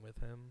filming with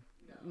him.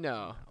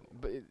 no,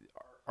 but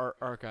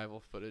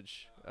archival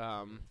footage.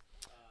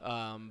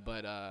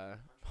 But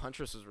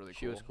Huntress was really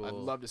She cool. was cool. I'd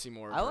love to see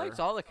more. Of I her. liked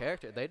all the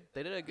characters. They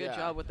did a good Yeah.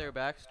 job with their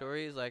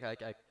backstories. Like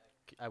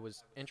I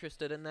was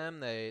interested in them.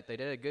 They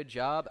did a good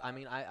job. I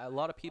mean, a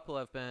lot of people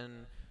have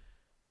been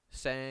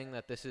saying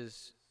that this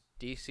is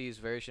DC's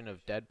version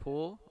of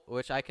Deadpool,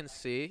 which I can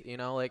see. You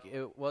know, like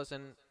it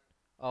wasn't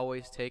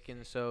always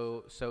taken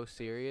so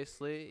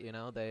seriously. You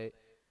know, they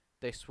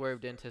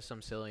swerved into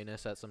some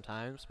silliness at some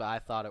times, but I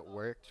thought it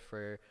worked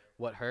for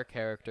what her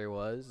character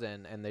was,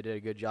 and they did a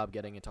good job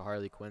getting into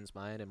Harley Quinn's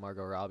mind, and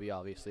Margot Robbie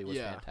obviously was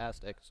Yeah.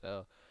 fantastic.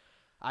 So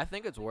I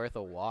think it's worth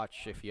a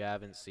watch if you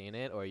haven't seen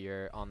it or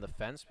you're on the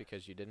fence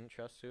because you didn't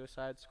trust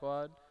Suicide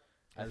Squad.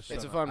 It's don't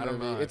a know. fun I don't know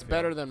movie. how I It's feel.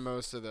 better than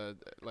most of the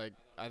like.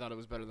 I thought it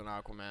was better than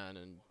Aquaman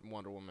and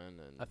Wonder Woman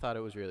and. I thought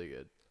it was really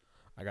good.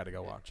 I gotta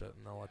go watch it,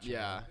 and I'll let you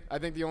Yeah, know. I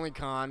think the only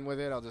con with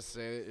it, I'll just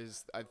say,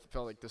 is I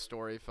felt like the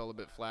story fell a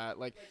bit flat.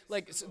 Like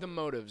the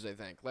motives, I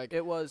think. Like,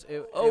 It was.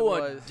 It a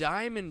was.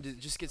 diamond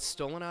just gets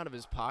stolen out of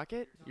his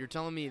pocket. You're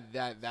telling me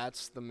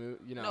that's the move?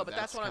 You know, No, but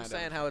that's what I'm kind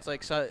saying. of- How it's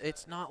like, so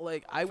it's not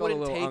like I Felt a wouldn't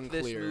little take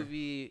this unclear.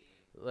 movie.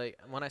 Like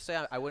when I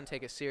say I wouldn't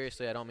take it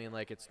seriously, I don't mean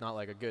like it's not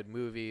like a good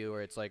movie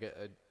or it's like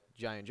a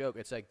giant joke.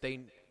 It's like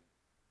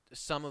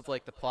some of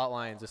like the plot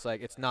lines. It's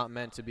like it's not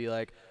meant to be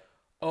like,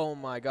 oh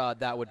my god,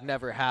 that would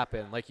never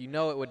happen. Like it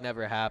would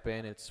never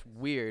happen. It's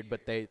weird,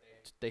 but they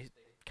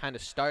kind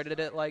of started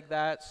it like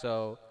that,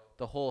 so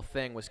the whole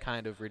thing was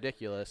kind of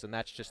ridiculous, and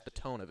that's just the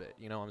tone of it.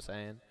 You know what I'm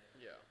saying?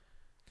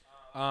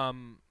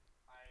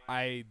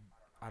 I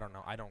don't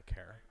know. I don't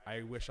care.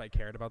 I wish I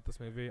cared about this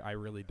movie. I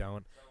really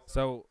don't.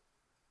 So,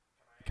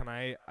 can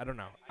I? I don't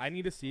know. I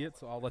need to see it,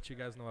 so I'll let you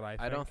guys know what I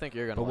think. I don't think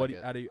you're gonna But what? like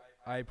it. How do you,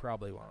 I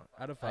probably won't.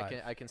 Out of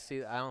 5. I can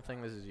see. I don't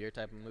think this is your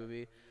type of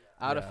movie.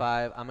 Out of Yeah.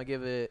 5, I'm gonna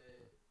give it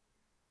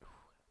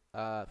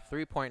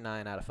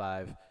 3.9 out of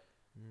 5.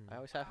 I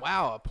always have.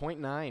 Wow, a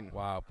 .9.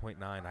 Wow,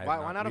 0.9.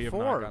 Why not a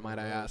 4? Might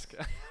I ask?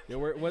 Yeah,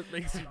 what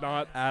makes you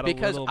not add a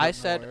Because little I bit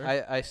said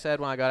more? I said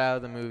when I got out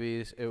of the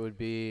movies it would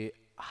be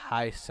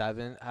high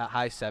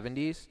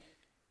 70s.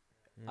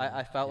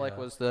 I felt like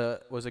was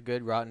a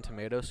good Rotten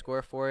Tomato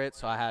score for it,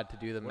 so I had to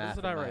do the What math is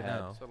it in at my right head.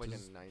 now? So like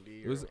Just- a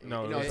 90. it was- or 80?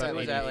 no, it No, was it's at It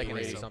was like at like an 80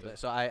 80 something. something.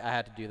 So I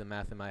had to do the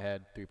math in my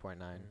head.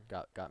 3.9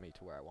 got me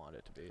to where I wanted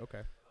it to be.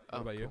 Okay. Oh,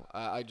 What about you? cool.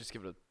 I just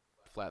give it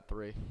a flat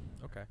 3.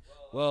 Okay.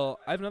 Well,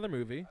 I have another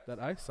movie that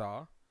I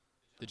saw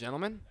The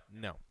Gentleman?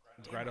 No,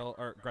 Gretel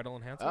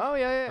and Hansel. Oh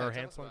yeah, yeah. Or tell us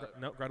Hansel. about it.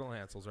 No, Gretel and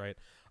Hansel's right.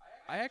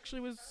 I actually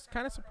was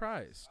kind of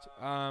surprised.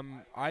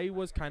 I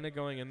was kind of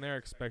going in there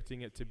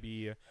expecting it to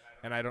be,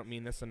 and I don't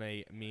mean this in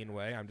a mean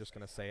way. I'm just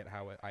gonna say it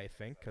how I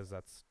think, because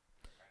that's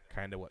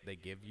kind of what they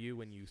give you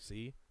when you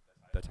see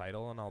the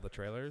title and all the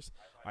trailers.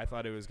 I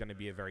thought it was going to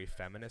be a very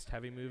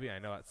feminist-heavy movie. I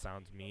know that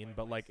sounds mean,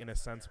 but like in a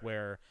sense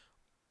where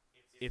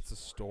it's a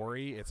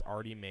story, it's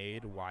already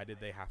made. Why did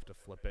they have to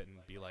flip it and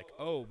be like,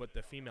 oh, but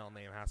the female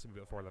name has to be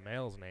before the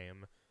male's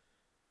name?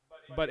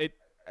 But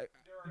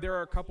there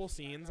are a couple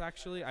scenes,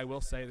 actually. I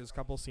will say there's a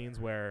couple scenes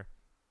where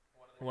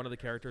one of the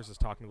characters is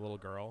talking to the little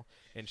girl,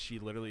 and she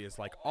literally is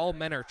like, all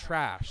men are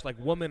trash. Like,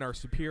 women are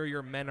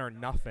superior, men are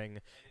nothing.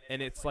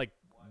 And it's like,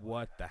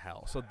 what the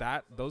hell? So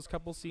those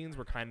couple scenes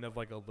were kind of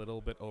like a little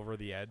bit over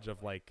the edge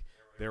of like,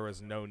 there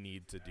was no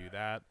need to do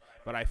that.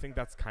 But I think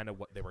that's kind of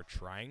what they were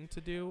trying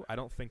to do. I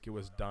don't think it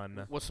was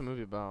done. What's the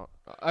movie about?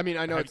 I mean,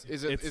 I know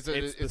is it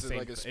the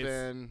like a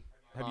spin?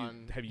 Do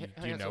you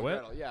Hansel know and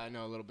it? Gretel? Yeah, I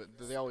know a little bit.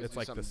 They always It's do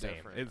like the something same.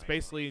 different. It's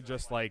basically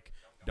just like,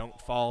 don't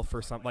fall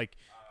for something like,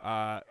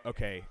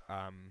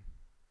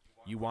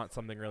 you want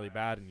something really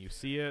bad and you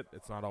see it.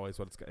 It's not always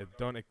what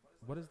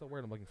what is the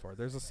word I'm looking for?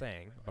 There's a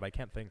saying, but I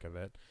can't think of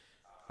it.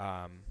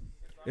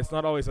 It's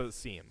not always as it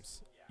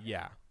seems.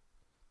 Yeah.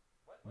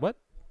 What?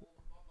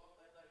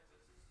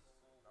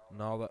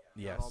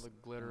 Yes. Not all the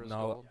glitter is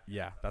gold.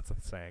 Yeah, that's a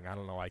saying. I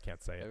don't know why I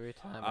can't say it. Every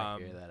time I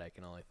hear that, I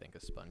can only think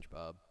of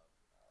SpongeBob.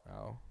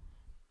 Oh.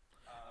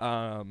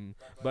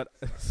 But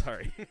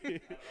sorry,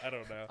 I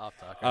don't know. Off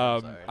topic.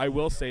 I'm sorry. I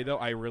will say though,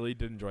 I really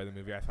did enjoy the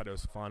movie. I thought it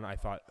was fun. I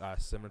thought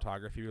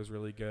cinematography was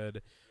really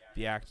good.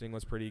 The acting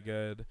was pretty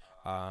good.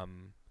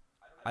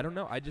 I don't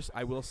know.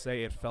 I will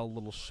say it fell a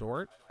little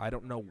short. I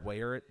don't know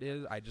where it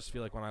is. I just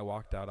feel like when I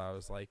walked out, I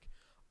was like,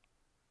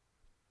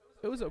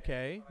 it was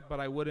okay, but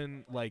I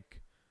wouldn't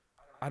like.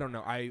 I don't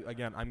know.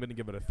 I'm gonna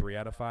give it a 3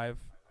 out of 5.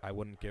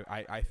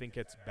 I think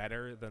it's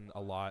better than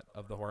a lot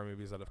of the horror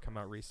movies that have come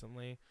out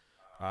recently.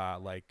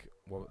 The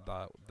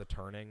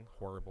Turning,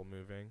 horrible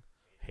movie,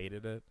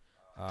 hated it.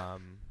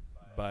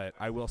 But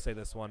I will say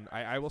this one,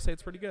 I will say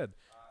it's pretty good.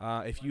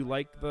 If you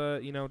like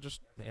just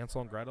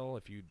Hansel and Gretel,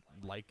 if you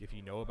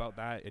know about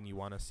that and you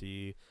want to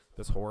see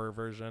this horror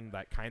version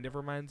that kind of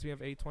reminds me of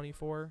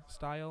A24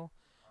 style,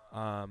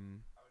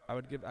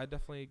 I'd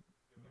definitely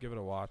give it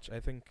a watch.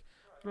 I think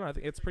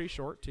it's pretty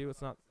short too.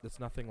 It's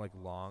nothing like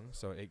long,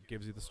 so it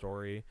gives you the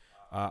story.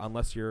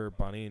 Unless you're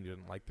Bunny and you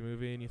didn't like the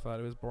movie and you thought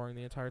it was boring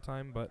the entire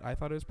time, but I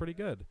thought it was pretty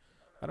good.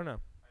 I don't know.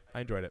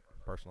 I enjoyed it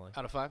personally.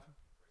 Out of 5?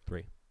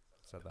 3.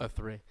 Said that. A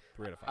 3.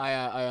 3 out of 5.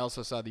 I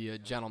also saw The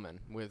Gentleman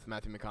with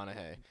Matthew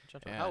McConaughey.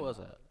 How was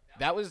that?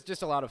 That was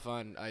just a lot of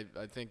fun. I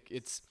think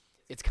it's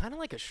kind of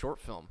like a short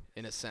film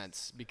in a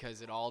sense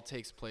because it all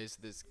takes place.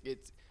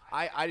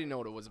 I didn't know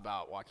what it was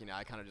about walking out.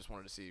 I kind of just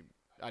wanted to see.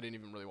 I didn't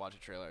even really watch a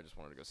trailer. I just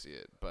wanted to go see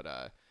it.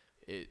 But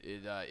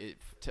it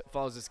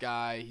follows this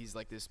guy. He's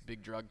like this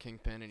big drug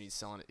kingpin, and he's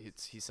selling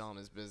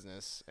his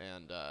business.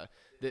 And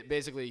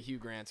basically, Hugh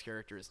Grant's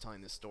character is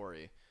telling this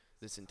story,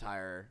 this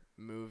entire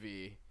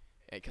movie,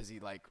 because he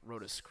like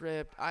wrote a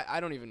script.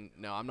 I don't even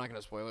know. I'm not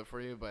gonna spoil it for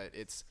you, but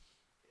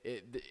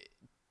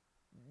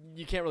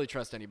you can't really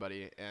trust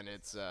anybody, and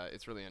it's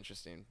really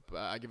interesting.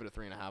 But I give it a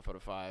 3.5 out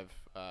of 5.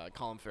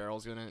 Colin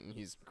Farrell's in it, and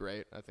he's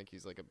great. I think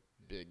he's like a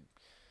big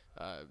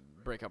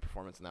breakout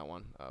performance in that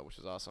one, which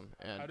is awesome.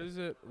 And how does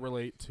it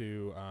relate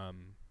to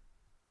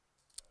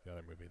the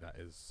other movie that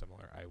is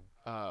similar?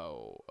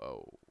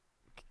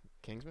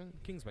 Kingsman?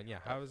 Kingsman, yeah.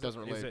 How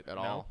doesn't relate at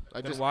all.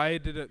 Why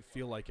did it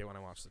feel like it when I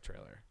watched the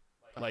trailer?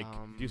 Like,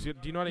 do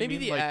you know what I mean?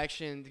 Maybe the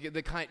action,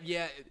 the kind.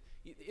 Yeah,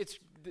 it's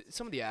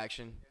some of the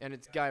action, and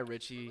it's Guy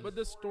Ritchie. But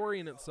the story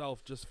in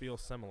itself just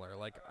feels similar.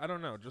 Like, I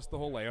don't know, just the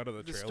whole layout of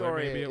the trailer.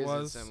 Story maybe it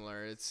was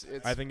similar. It's.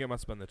 I think it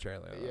must have been the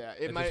trailer. Though. Yeah,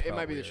 it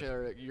might be the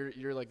trailer.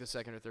 You're like the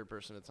second or third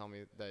person to tell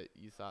me that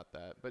you thought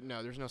that. But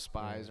no, there's no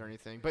spies or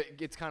anything. But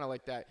it's kind of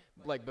like that.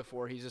 Like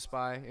before he's a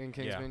spy in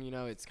Kingsman,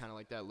 it's kind of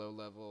like that low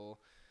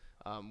level,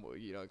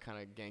 kind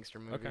of gangster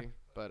movie. Okay.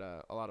 But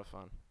a lot of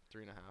fun.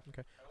 3.5.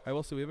 Okay. I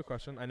will say we have a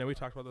question. I know we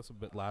talked about this a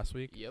bit last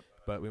week. Yep.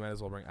 But we might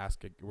as well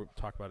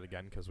talk about it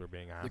again because we're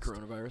being asked. The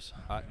coronavirus.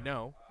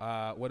 No.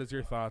 What is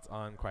your thoughts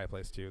on Quiet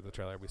Place 2, the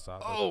trailer we saw?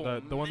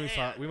 The one man. we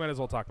saw. We might as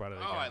well talk about it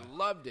again. Oh, I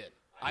loved it.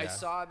 Yeah. I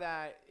saw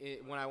that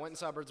when I went and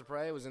saw Birds of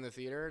Prey. It was in the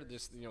theater.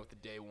 Just with the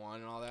day one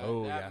and all that.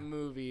 Oh, that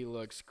movie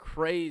looks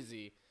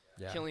crazy.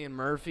 Yeah. Cillian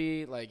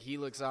Murphy, he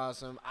looks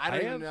awesome. I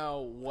don't even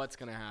know what's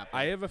gonna happen.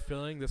 I have a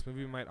feeling this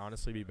movie might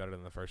honestly be better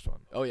than the first one.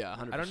 Oh yeah,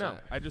 100%. I don't know.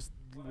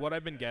 What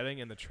I've been getting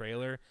in the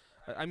trailer.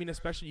 I mean,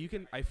 especially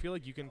I feel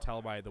like you can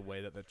tell by the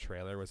way that the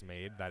trailer was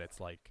made that it's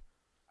like,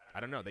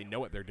 I don't know. They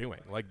know what they're doing.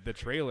 Like the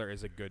trailer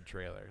is a good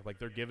trailer. Like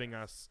they're giving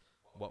us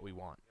what we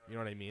want. You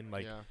know what I mean?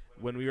 Like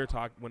when we were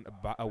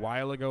a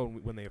while ago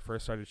when they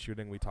first started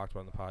shooting, we talked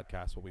about in the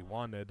podcast what we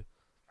wanted.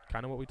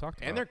 Kind of what we talked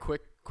about. And they're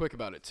quick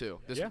about it too.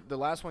 The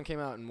last one came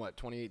out in what,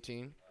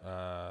 2018?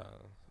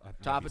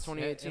 Top of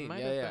 2018.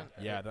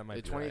 Yeah, that might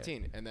be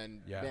 2018. Right. And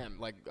then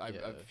bam,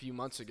 a few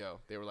months ago,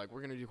 they were like,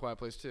 we're gonna do Quiet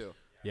Place 2.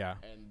 Yeah.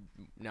 and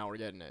now we're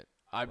getting it.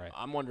 Right.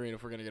 I'm wondering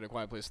if we're gonna get A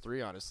Quiet Place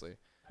 3. Honestly,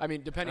 I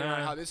mean, depending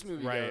on how this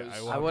movie right, goes.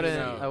 I I Who wouldn't.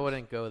 knows? I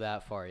wouldn't go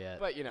that far yet.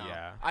 But you know,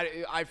 Yeah.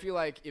 I feel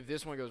like if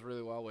this one goes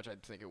really well, which I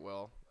think it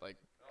will, like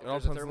if It all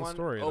there's a depends third on the one,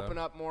 story, open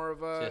though. up more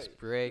of a Just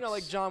breaks.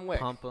 like John Wick.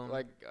 pump 'em.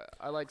 Like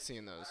I like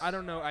seeing those. I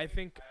don't know. I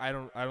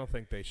don't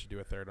think they should do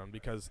a third one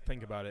because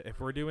think about it. If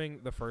we're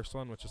doing the first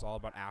one, which is all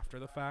about after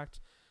the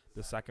fact,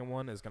 the second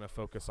one is going to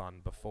focus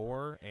on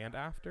before and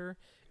after.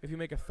 If you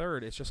make a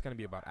third, it's just going to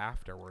be about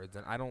afterwards.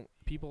 And I don't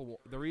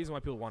the reason why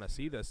people want to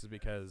see this is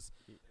because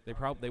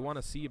they want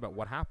to see about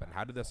what happened.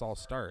 How did this all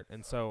start?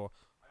 And so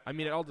I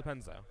mean, it all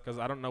depends though, because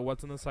I don't know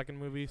what's in the second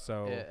movie.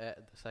 So The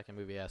second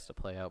movie has to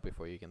play out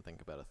before you can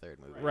think about a third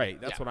movie. right,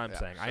 that's Yeah, what I'm yeah,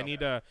 saying. I so- need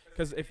to,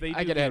 because if they I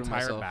do get the ahead of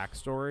entire myself.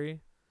 backstory,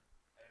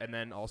 and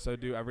then also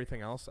do everything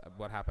else,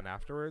 what happened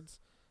afterwards,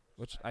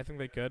 which I think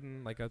they could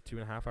in like a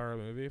 2.5-hour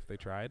movie if they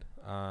tried.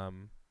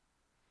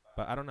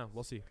 But I don't know.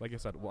 We'll see. Like I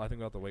said, well, I think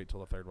we'll have to wait till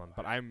the third one.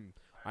 But I'm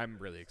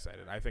really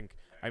excited.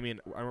 We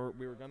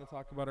were gonna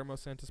talk about our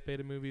most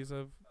anticipated movies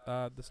of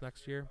this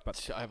next year,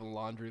 but I have a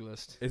laundry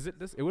list. is it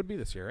this? It would be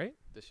this year, right?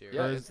 This year.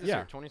 Yeah, Or it's is- this yeah.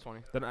 year,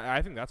 2020. Then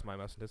I think that's my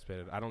most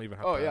anticipated. I don't even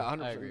have. Oh to, yeah, I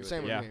 100%. agree with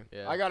Same you. with me.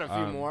 Yeah. I got a few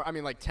Um, more. I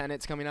mean, like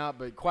Tenet's coming out,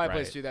 but Quiet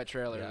Place Right. 2, that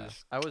trailer Yeah.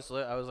 is. I was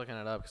looking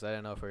it up because I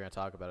didn't know if we were gonna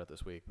talk about it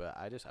this week, but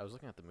I was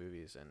looking at the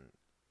movies and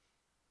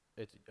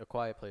it's A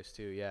Quiet Place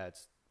 2. Yeah,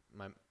 it's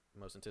my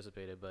most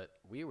anticipated, but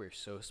we were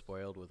so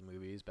spoiled with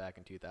movies back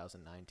in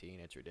 2019.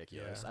 It's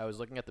ridiculous. Yeah. I was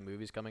looking at the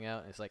movies coming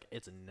out and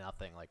it's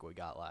nothing like we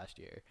got last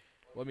year.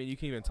 Well, I mean, you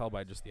can even tell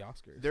by just the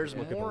Oscars. There's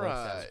Look at the more, list.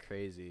 That's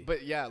crazy.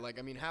 But yeah, like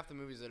I mean, half the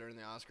movies that are in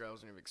the Oscar, I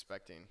wasn't even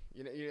expecting.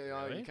 You know,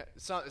 Really?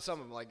 some of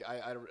them like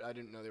I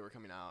didn't know they were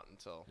coming out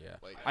until. Yeah.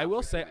 Like, I will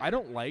halfway say through I the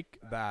don't like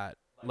that.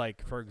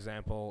 Like for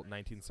example,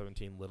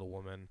 1917, Little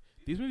Woman.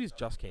 These movies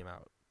just came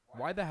out.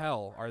 Why the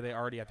hell are they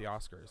already at the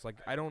Oscars? Like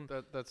I don't.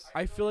 That's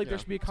I feel like there Yeah,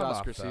 should be a it's cutoff.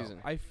 Oscar though. season.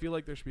 I feel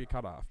like there should be a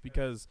cutoff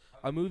because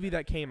a movie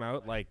that came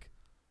out like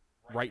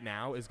right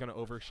now is going to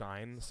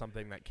overshine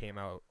something that came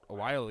out a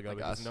while ago Like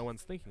because Us. no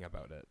one's thinking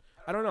about it.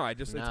 I don't know.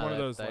 It's No, one of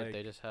those they, like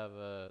they just have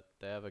a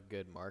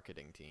good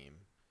marketing team.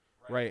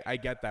 right. I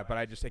get that, but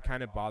it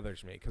kind of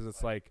bothers me because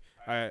it's like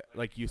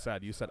you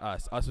said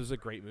Us. Us was a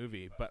great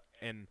movie, but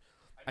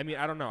I mean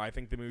I don't know. I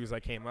think the movies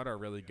that came out are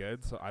really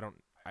good, so I don't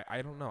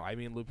know. I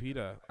mean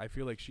Lupita, I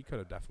feel like she could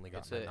have definitely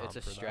gotten It's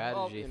a for that. strategy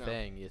Well, you know,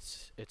 thing.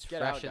 It's Get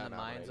fresh Out in the got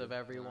minds of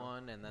nominated, you know.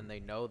 everyone, and then they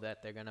know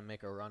that they're gonna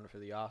make a run for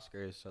the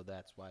Oscars, so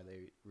that's why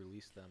they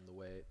release them the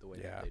way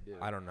Yeah, that they do.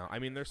 I don't know. I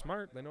mean, they're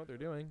smart. They know what they're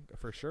doing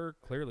for sure.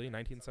 Clearly,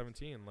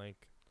 1917,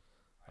 like,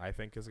 I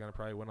think is gonna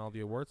probably win all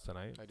the awards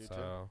tonight. I do so,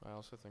 too. I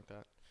also think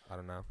that. I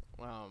don't know.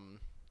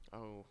 I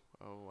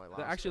lost.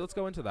 Actually, it. let's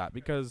go into that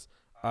because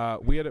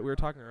we were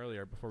talking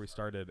earlier before we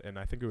started, and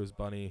I think it was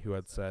Bunny who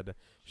had said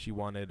she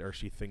wanted or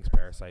she thinks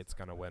Parasite's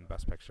gonna win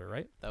Best Picture,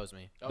 right? That was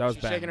me. Oh, that was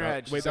she's Ben. shaking her That-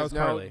 head. She wait, that says, was no,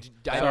 Carly. I did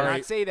Sorry.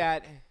 not say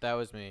that. That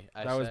was me.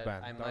 I That was said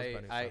Ben. I That was might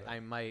Ben who said it. I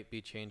might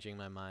be changing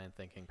my mind,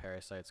 thinking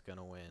Parasite's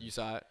gonna win. You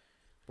saw it.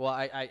 Well,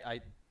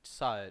 I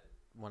saw it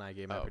when I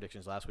gave my Oh.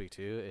 predictions last week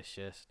too. It's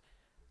just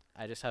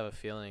I just have a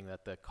feeling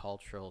that the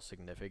cultural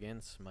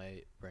significance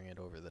might bring it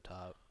over the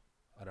top.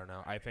 I don't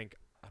know. I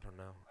don't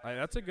know.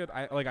 That's a good.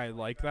 I like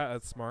that.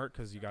 That's smart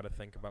because you got to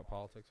think about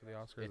politics with the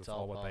Oscars. It's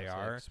all what they are.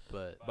 politics,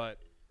 but But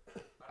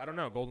I don't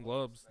know. Golden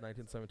Globes,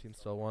 1917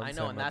 still won. I know,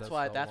 Sam and that's Mendes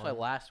why still won.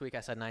 last week I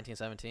said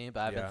 1917,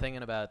 but I've Yeah. been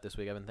thinking about it this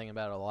week. I've been thinking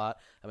about it a lot.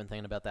 I've been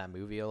thinking about that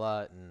movie a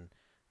lot, and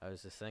I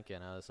was just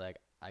thinking, I was like,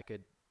 I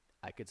could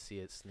see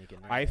it sneaking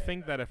in. I there.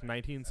 think that if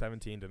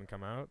 1917 didn't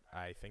come out,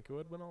 I think it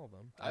would win all of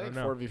them. I think don't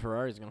know. Ford v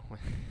Ferrari is gonna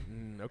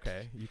win.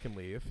 Okay, you can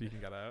leave. You can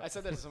get out. I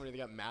said that to somebody that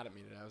got mad at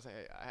me today. I was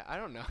like, I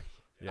don't know.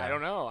 Yeah. I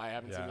don't know. I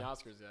haven't seen Yeah. the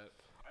Oscars yet.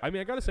 I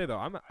mean, I gotta say though,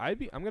 I'm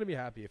gonna be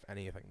happy if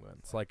anything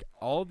wins. Like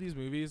all of these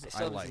movies, I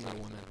still like. haven't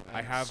seen Little Women. I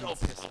I'm haven't.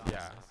 so pissed off.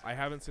 Yeah, I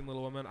haven't seen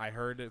Little Women. I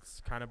heard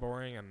it's kind of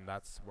boring, and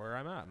that's where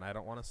I'm at, and I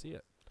don't want to see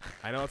it.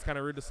 I know it's kind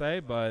of rude to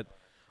say, but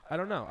I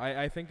don't know.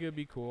 I think it would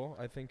be cool.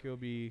 I think it would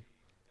be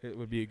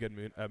a good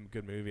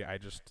movie.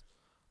 It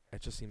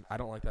just seems I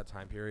don't like that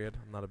time period.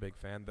 I'm not a big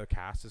fan. The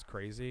cast is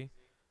crazy.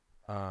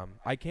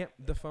 I can't.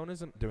 The phone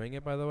isn't doing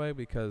it, by the way,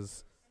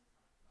 because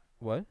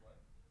what?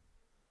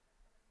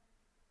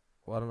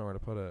 Well, I don't know where to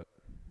put it.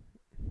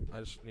 I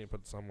just need to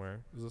put it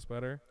somewhere. Is this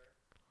better?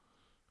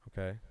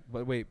 Okay.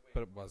 But wait,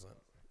 but it wasn't.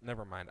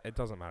 Never mind. It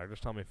doesn't matter.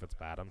 Just tell me if it's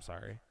bad. I'm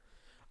sorry.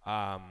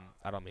 I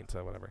don't mean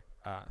to. Whatever.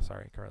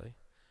 Sorry, Carly.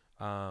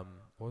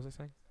 What was I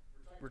saying?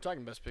 We're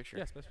talking Best Picture.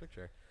 Yes, Best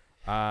Picture.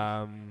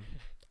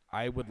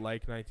 I would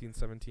like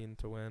 1917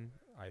 to win.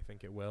 I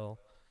think it will.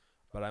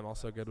 But I'm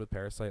also good with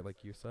Parasite,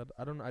 like you said.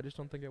 I don't know. I just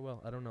don't think it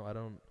will. I don't know. I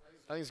don't.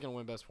 I think it's gonna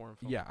win Best Foreign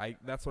Film. Yeah,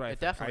 that's what I it think.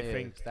 definitely I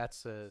think is.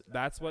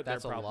 that's what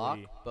That's they're a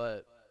probably. lock,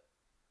 but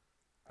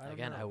I don't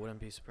again, know. I wouldn't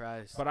be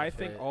surprised. But I if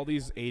think it- all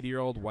these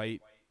 80-year-old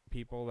white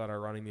people that are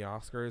running the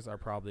Oscars are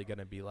probably going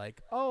to be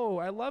like, "Oh,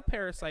 I love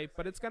Parasite,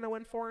 but it's going to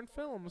win foreign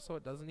film, so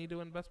it doesn't need to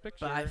win Best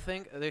Picture." But I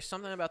think there's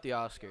something about the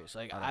Oscars.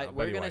 Like I don't know,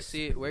 we're Betty gonna White's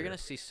see pretty we're good. gonna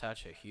see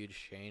such a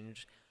huge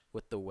change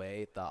with the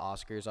way the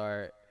Oscars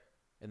are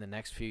in the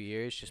next few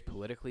years, just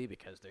politically,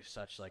 because there's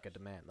such like a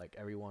demand. Like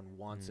everyone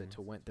wants it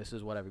to win. This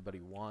is what everybody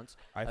wants.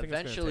 I think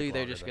Eventually,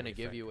 they're just gonna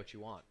give you what you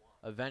want.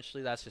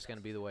 Eventually, that's just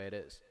gonna be the way it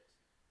is.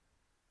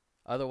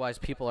 Otherwise,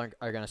 people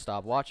are gonna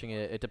stop watching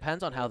it. It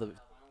depends on how the.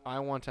 I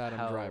want Adam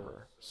How-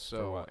 Driver.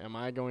 So what? am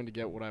I going to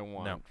get what I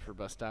want No. for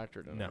Best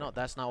Actor tonight? No. No,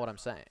 that's not what I'm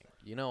saying.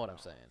 You know what I'm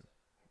saying.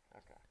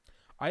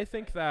 I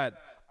think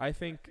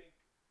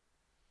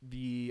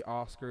the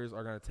Oscars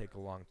are going to take a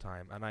long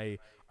time, and I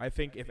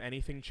think if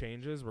anything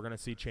changes, we're going to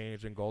see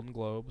change in Golden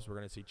Globes. We're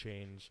going to see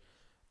change.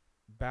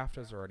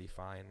 BAFTA's already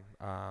fine.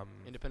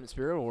 Independent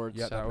Spirit Awards.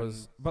 Yeah, that happened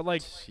was. But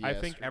like, I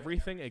think yesterday.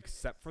 everything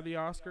except for the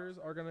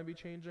Oscars are going to be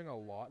changing a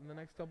lot in the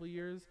next couple of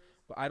years.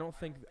 But I don't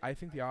think. I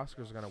think the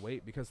Oscars are going to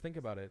wait because think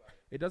about it.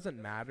 It doesn't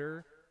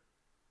matter.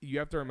 You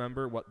have to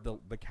remember what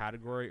the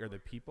category or the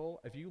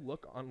people. If you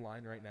look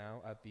online right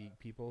now at the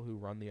people who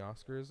run the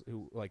Oscars,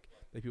 who like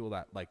the people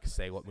that like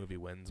say what movie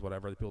wins,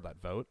 whatever, the people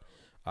that vote,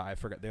 I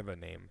forget they have a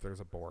name. There's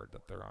a board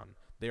that they're on.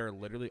 They are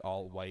literally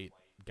all white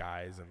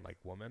guys and like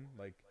women.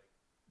 Like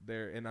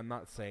they're, and I'm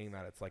not saying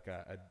that it's like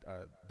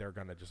they're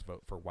gonna just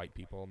vote for white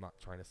people. I'm not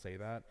trying to say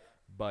that,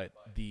 but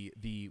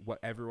the what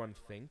everyone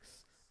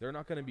thinks, they're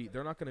not gonna be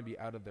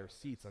out of their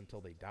seats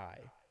until they die.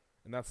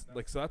 And that's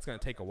like, so that's going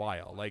to take a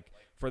while. Like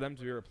for them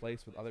to be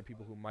replaced with other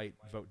people who might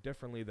vote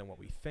differently than what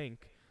we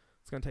think,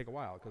 it's going to take a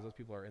while because those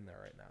people are in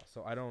there right now.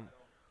 So I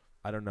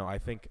don't know. I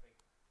think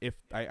if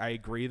I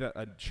agree that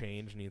a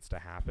change needs to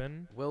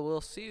happen. Well,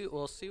 we'll see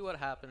what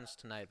happens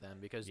tonight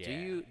then. Because Yeah.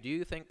 do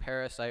you think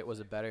Parasite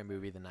was a better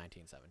movie than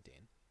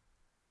 1917?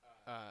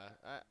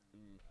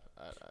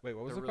 Wait,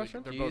 what was they're the really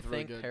question? good. Do They're you both really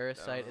think good.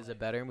 Parasite is a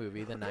better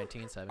movie than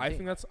 1917? I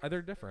think that's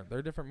they're different.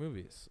 They're different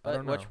movies. I But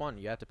don't know. which one?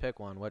 You have to pick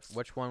one.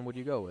 Which one would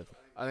you go with?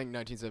 I think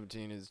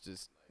 1917 is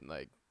just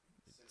like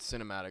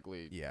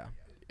cinematically. Yeah.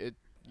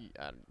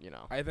 You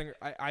know. I think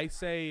I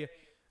say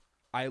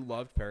I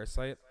loved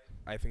Parasite.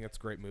 I think it's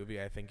a great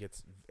movie. I think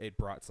it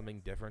brought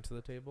something different to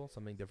the table,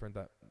 something different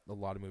that a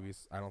lot of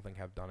movies I don't think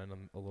have done in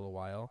a little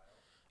while.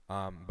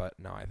 But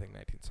no, I think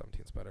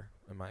 1917 is better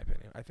in my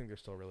opinion. I think they're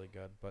still really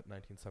good, but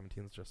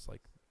 1917 is just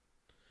like,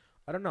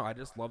 I don't know. I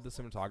just love the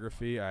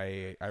cinematography.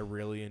 I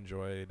really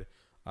enjoyed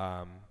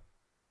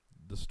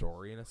the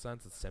story in a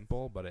sense. It's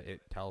simple, but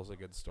it tells a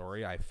good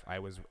story. I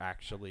was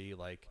actually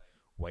like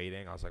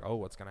waiting. I was like, oh,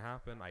 what's gonna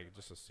happen? I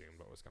just assumed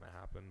what was gonna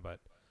happen, but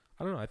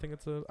I don't know. I think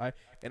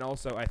and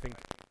also I think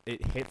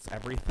it hits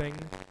everything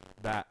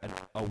that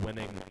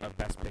a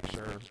Best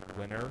Picture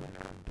winner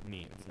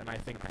needs, and I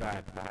think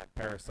that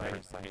Parasite.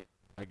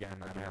 Again,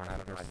 I don't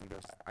know.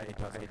 It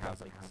doesn't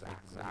have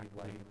exactly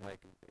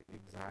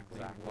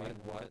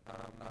what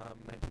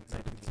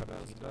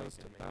 1917 does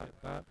to make it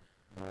that.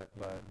 But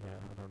yeah,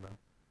 I don't know.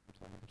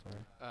 I'm sorry.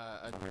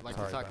 I'd like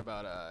Sorry to talk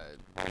about about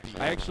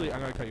I'm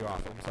gonna cut you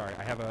off. I'm sorry.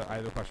 I have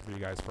a question for you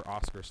guys for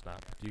Oscar snub.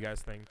 Do you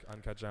guys think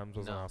Uncut Gems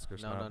was an Oscar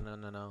snub?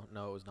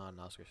 No, it was not an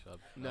Oscar snub.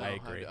 No, I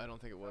agree. I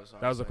don't think it was.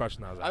 That was the honestly.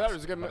 question I was I thought it asked,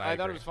 was a good. but I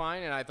thought it agree. was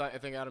fine, and I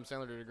think Adam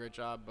Sandler did a great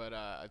job. But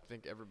I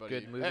think everybody.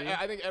 Good movie?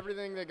 I think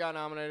everything that got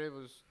nominated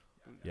was.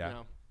 Yeah. You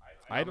know,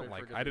 I nominated for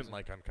a good didn't reason.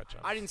 like Uncut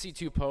Gems. I didn't see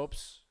Two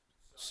Popes,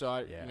 so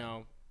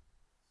Yeah.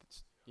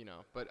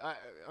 But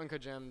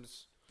Uncut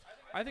Gems.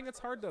 I think it's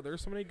hard though.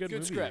 There's so many good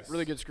movies. Script,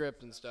 really good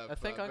script and stuff. I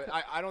think but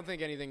Uncut- I don't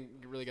think anything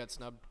really got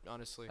snubbed,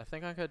 honestly. I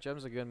think Uncut Gems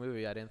is a good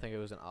movie. I didn't think it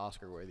was an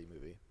Oscar-worthy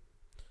movie.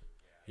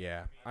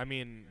 Yeah. I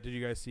mean, did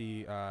you guys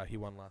see he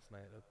won last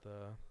night at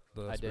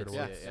the I Spirit did see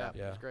Awards? it, yeah. It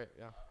Yeah. was great.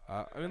 Yeah.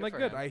 I mean, Good like for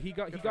good. him. He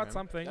got Good for got him.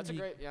 something. That's a He-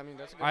 great. Yeah, I mean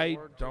that's a good I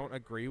award, too. don't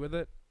agree with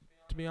it,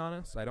 to be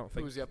honest. I don't Who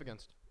think. was he up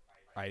against?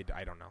 I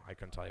don't know. I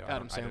couldn't tell you.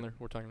 Adam I didn't- Sandler.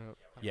 We're talking about.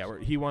 Yeah,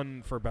 he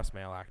won for Best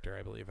Male Actor,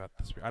 I believe. At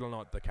this, I don't know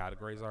what the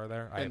categories are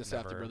there. And the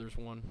Safdie brothers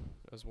won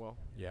as well.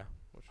 Yeah,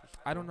 Which was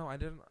I don't cool. know. I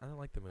didn't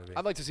like the movie.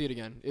 I'd like to see it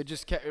again. It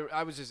just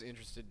I was just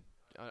interested.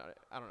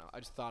 I don't know. I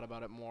just thought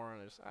about it more,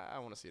 and I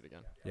want to see it again.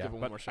 Yeah, Give it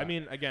one but more shot. I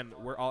mean, again,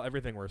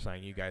 everything we're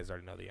saying. You guys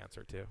already know the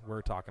answer to.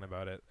 We're talking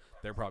about it.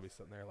 They're probably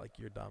sitting there like,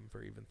 "You're dumb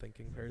for even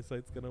thinking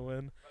Parasite's gonna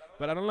win."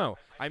 But I don't know.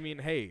 I mean,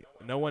 hey,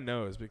 no one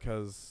knows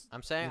because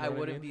I'm saying You know I what I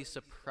wouldn't mean? be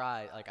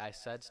surprised. Like I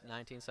said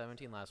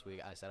 1917 last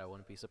week, I said I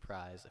wouldn't be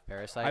surprised if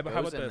Parasite How goes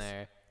about in this?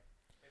 there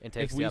and if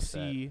takes the we upset.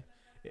 see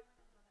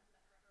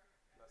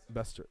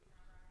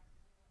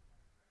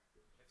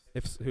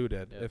who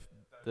did Yeah. if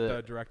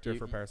the director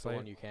for the Parasite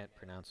one you can't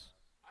pronounce.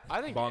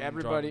 I think Bong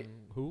everybody.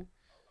 Joon- who?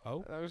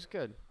 Oh, That was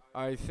good.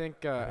 I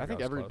think that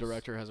was every close.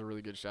 director has a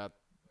really good shot,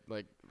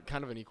 like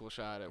kind of an equal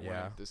shot at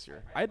Yeah. winning this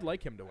year. I'd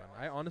like him to win.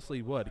 I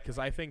honestly would, because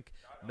I think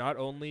not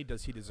only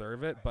does he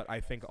deserve it, but I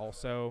think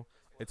also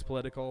it's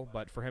political.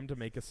 But for him to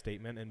make a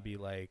statement and be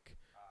like,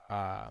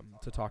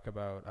 to talk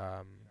about,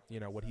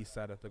 what he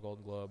said at the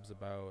Golden Globes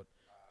about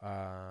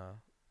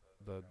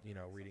the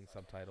reading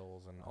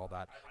subtitles and all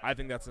that, I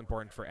think that's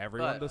important for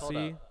everyone But to hold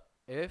see. up.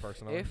 If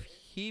personally. if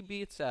he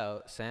beats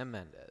out Sam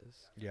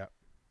Mendes, Yeah.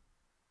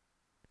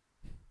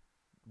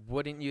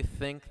 wouldn't you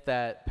think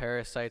that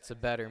Parasite's a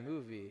better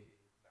movie?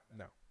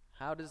 No.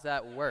 How does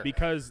that work?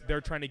 Because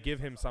they're trying to give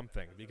him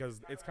something.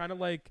 Because it's kind of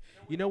like,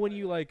 when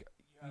you like,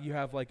 you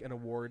have like an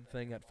award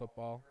thing at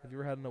football. Have you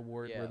ever had an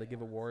award Yeah. where they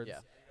give awards? Yeah.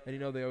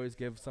 And they always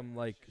give some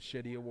like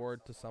shitty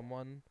award to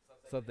someone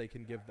so that they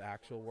can give the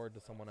actual award to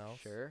someone else.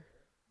 Sure.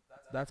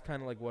 That's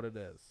kind of like what it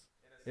is.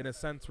 In a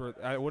sense where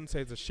I wouldn't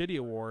say it's a shitty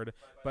award,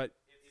 but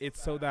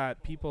it's so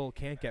that people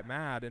can't get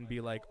mad and be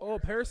like, "Oh,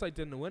 Parasite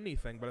didn't win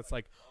anything," but it's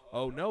like,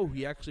 "Oh no,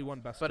 he actually won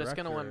best But director."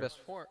 it's going to win Best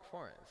Foreign.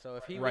 So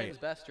if he Right. wins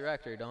Best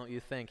Director, don't you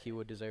think he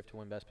would deserve to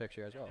win Best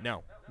Picture as well?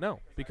 No,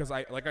 because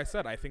like I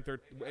said, I think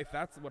if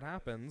that's what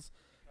happens,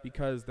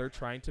 because they're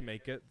trying to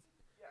make it.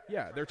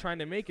 Yeah, they're trying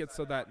to make it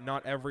so that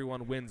not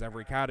everyone wins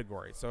every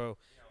category. So,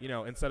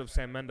 instead of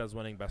Sam Mendes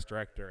winning Best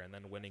Director and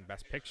then winning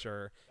Best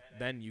Picture,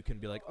 then you can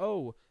be like,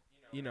 oh,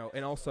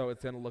 and also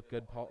it's going to look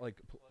good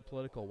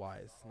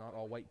political-wise, not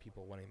all white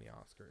people winning the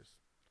Oscars.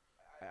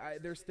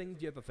 There's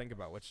things you have to think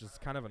about, which is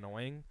kind of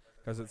annoying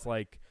because it's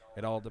like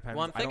it all depends.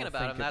 Well, I'm thinking I don't about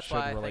think him. it That's should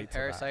why I relate think to that.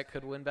 Parasite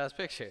could win Best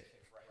Picture.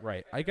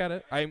 Right, I get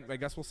it. I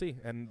guess we'll see,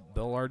 and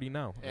they'll already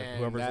know. And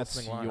Whoever's that's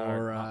listening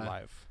your, not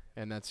live.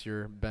 And that's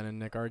your Ben and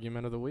Nick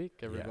argument of the week,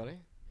 everybody.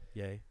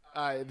 Yay.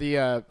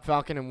 The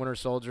Falcon and Winter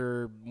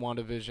Soldier,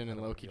 WandaVision, and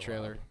That'll Loki be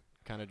trailer wild.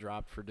 kind of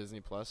dropped for Disney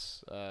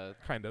Plus.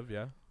 Kind of,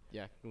 yeah.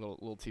 Yeah,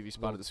 little TV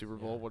spot Little- at the Super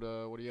Bowl.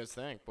 yeah. What do you guys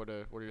think? What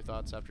are your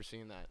thoughts after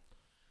seeing that?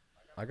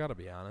 I gotta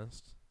be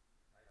honest.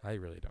 I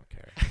really don't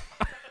care.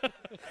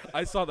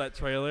 I saw that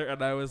trailer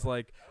and I was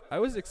like, I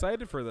was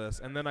excited for this,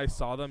 and then I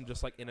saw them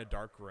just like in a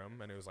dark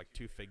room, and it was like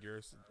two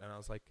figures, and I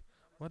was like,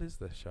 what is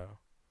this show?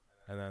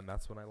 And then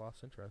that's when I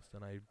lost interest,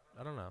 and I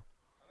don't know.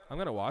 I'm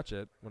gonna watch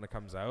it when it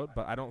comes out,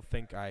 but I don't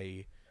think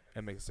I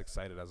am as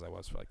excited as I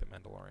was for like The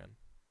Mandalorian.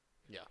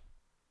 Yeah.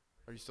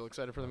 Are you still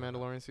excited for the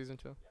Mandalorian season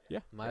 2? Yeah.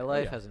 My Yeah,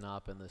 life yeah. has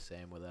not been the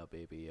same without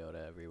Baby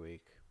Yoda every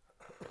week.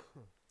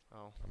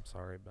 Oh. I'm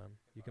sorry, Ben.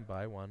 You can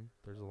buy one.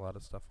 There's a lot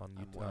of stuff on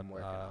YouTube, I'm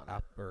working on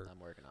app it. or I'm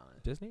working on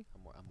it. Disney.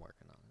 I'm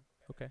working on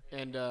it. Okay.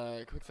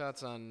 And quick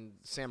thoughts on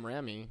Sam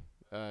Raimi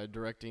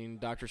directing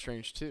Doctor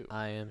Strange 2.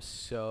 I am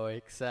so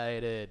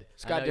excited.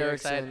 Scott I know you're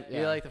excited. Derrickson,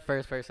 You're yeah. like the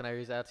first person I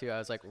reached out to. I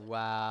was like,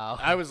 wow.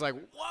 I was like,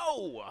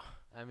 whoa!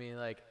 I mean,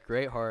 like,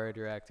 great horror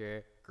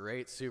director,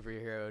 great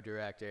superhero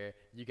director.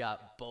 You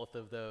got both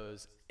of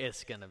those.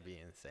 It's going to be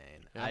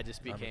insane. Yeah, I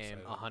just I'm became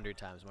excited. 100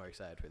 times more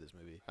excited for this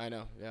movie. I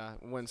know, yeah.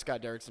 When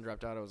Scott Derrickson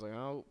dropped out, I was like,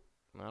 oh,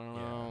 I don't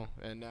Yeah. know.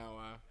 And now,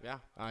 yeah,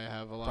 I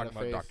have a lot Talking of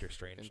about faith Doctor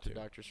Strange into too.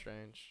 Doctor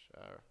Strange.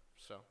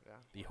 So, yeah.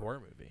 The horror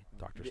movie,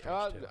 Doctor The-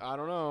 Strange 2. I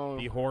don't know.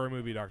 The horror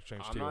movie, Doctor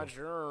Strange I'm 2. not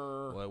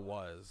sure. Well, it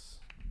was.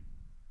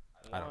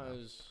 It I don't know.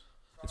 was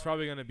It's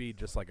probably gonna be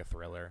just like a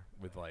thriller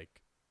with like,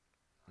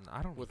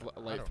 I don't. with know. I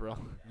light don't- thrill.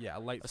 Yeah, a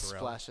light A thrill.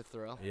 splash of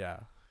thrill. Yeah,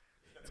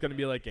 it's gonna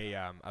be like a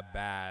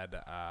bad.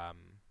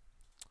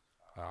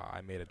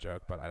 I made a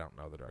joke, but I don't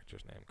know the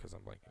director's name because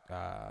I'm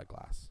blanking.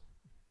 Glass.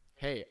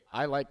 Hey,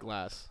 I like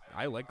Glass.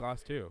 I like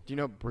Glass too. Do you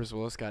know Bruce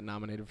Willis got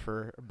nominated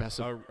for best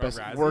A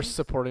Razzie? worst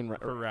supporting For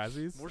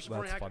Razzies, worst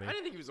supporting that's actor? funny. I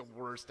didn't think he was the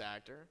worst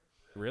actor.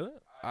 Really?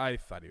 I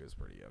thought he was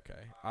pretty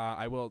okay.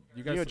 I will.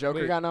 You guys. You know Joker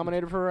wait, got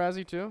nominated for a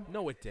Razzie too?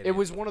 No, it didn't. It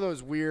was one of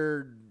those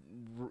weird.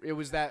 It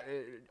was that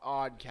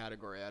odd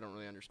category. I don't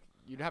really understand.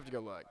 You'd have to go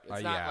look. It's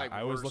not yeah, like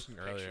I was worst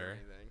looking picture or earlier.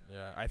 anything.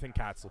 Yeah, I think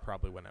Cats will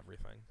probably win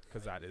everything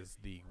because that is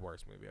the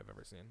worst movie I've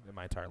ever seen in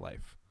my entire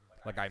life.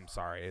 Like, I'm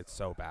sorry, it's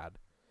so bad.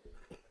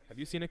 Have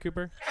you seen it,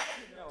 Cooper?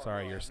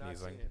 Sorry, you're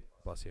sneezing.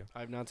 Bless you.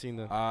 I've not seen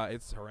the.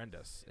 It's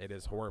horrendous. It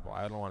is horrible.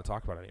 I don't want to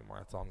talk about it anymore.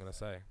 That's all I'm gonna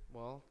say.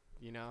 Well,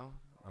 you know,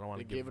 I don't want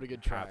They to gave give it a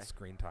good Cats try.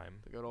 screen time.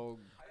 the good old.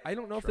 I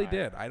don't know if Try. they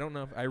did. I don't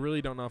know. I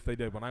really don't know if they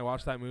did. When I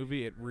watched that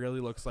movie, it really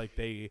looks like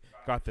they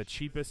got the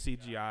cheapest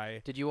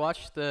CGI. Did you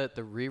watch the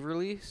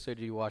re-release or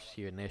did you watch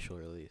the initial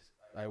release?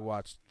 I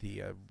watched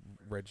the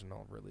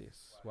original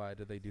release. Why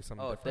did they do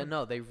something Oh, different?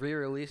 no, they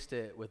re-released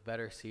it with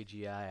better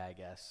CGI, I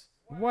guess.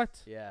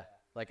 What? Yeah,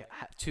 like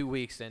 2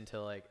 weeks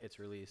into like its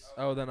release.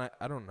 Oh, then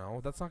I don't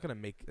know. That's not gonna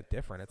make it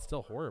different. It's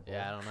still horrible.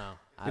 Yeah, I don't know.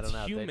 I It's don't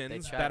know.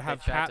 humans tried- that have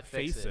they tried cat to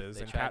fix it. faces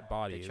They and tried- cat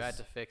bodies. They tried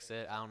to fix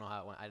it. I don't know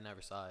how it went. I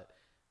never saw it.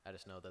 I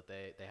just know that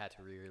they had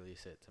to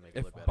re-release it to make it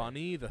If look better.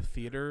 Bunny, the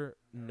theater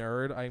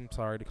nerd, I'm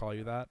sorry to call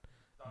you that,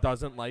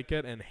 doesn't like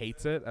it and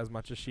hates it as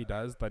much as she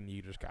does, then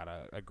you just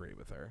gotta agree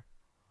with her.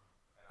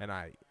 And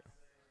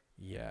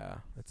yeah,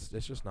 it's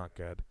just not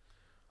good.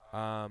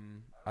 I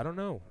don't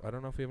know. I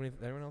don't know if we have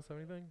anyone else have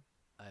anything.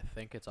 I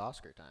think it's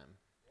Oscar time.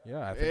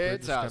 Yeah, I think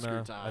It's we're just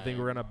Oscar gonna. I think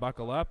we're gonna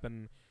buckle up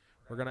and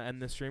we're gonna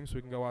end this stream so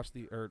we can go watch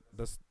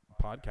this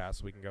podcast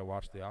so we can go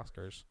watch the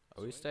Oscars.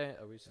 Are we staying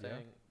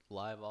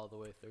live all the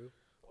way through?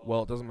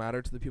 Well, it doesn't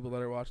matter to the people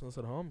that are watching this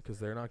at home because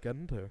they're not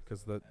getting to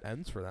because the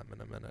ends for them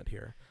in a minute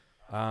here.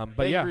 But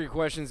Thank you yeah, for your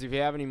questions. If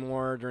you have any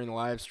more during the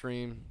live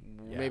stream,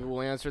 Yeah. maybe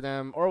we'll answer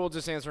them, or we'll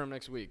just answer them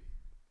next week.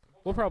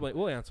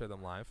 we'll answer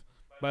them live.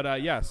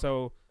 But yeah,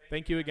 so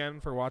thank you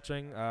again for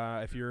watching.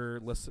 If you're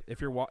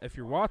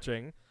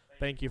watching,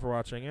 thank you for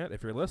watching it.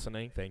 If you're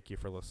listening, thank you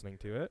for listening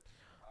to it.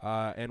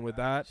 And with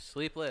that,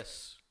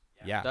 Sleepless.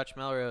 yeah, Dutch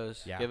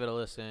Melrose. Yeah. Give it a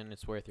listen.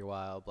 It's worth your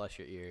while. Bless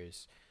your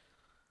ears.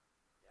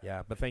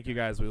 yeah. But thank you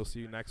guys. We will see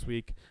you next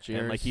week. Cheers.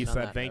 And like he On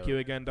said, that thank note. you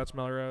again, Dutch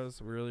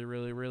Melrose. Really,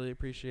 really, really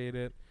appreciate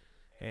it.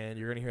 and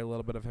you're gonna hear a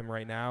little bit of him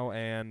right now.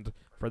 And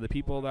for the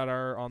people that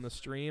are on the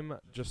stream,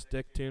 just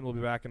stick tuned. We'll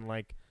be back in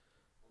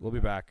we'll be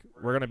back.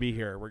 We're gonna be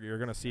here. You're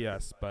gonna see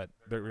us, but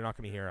you're not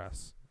gonna hear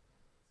us.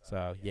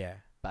 So yeah.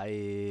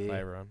 Bye. Bye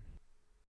everyone.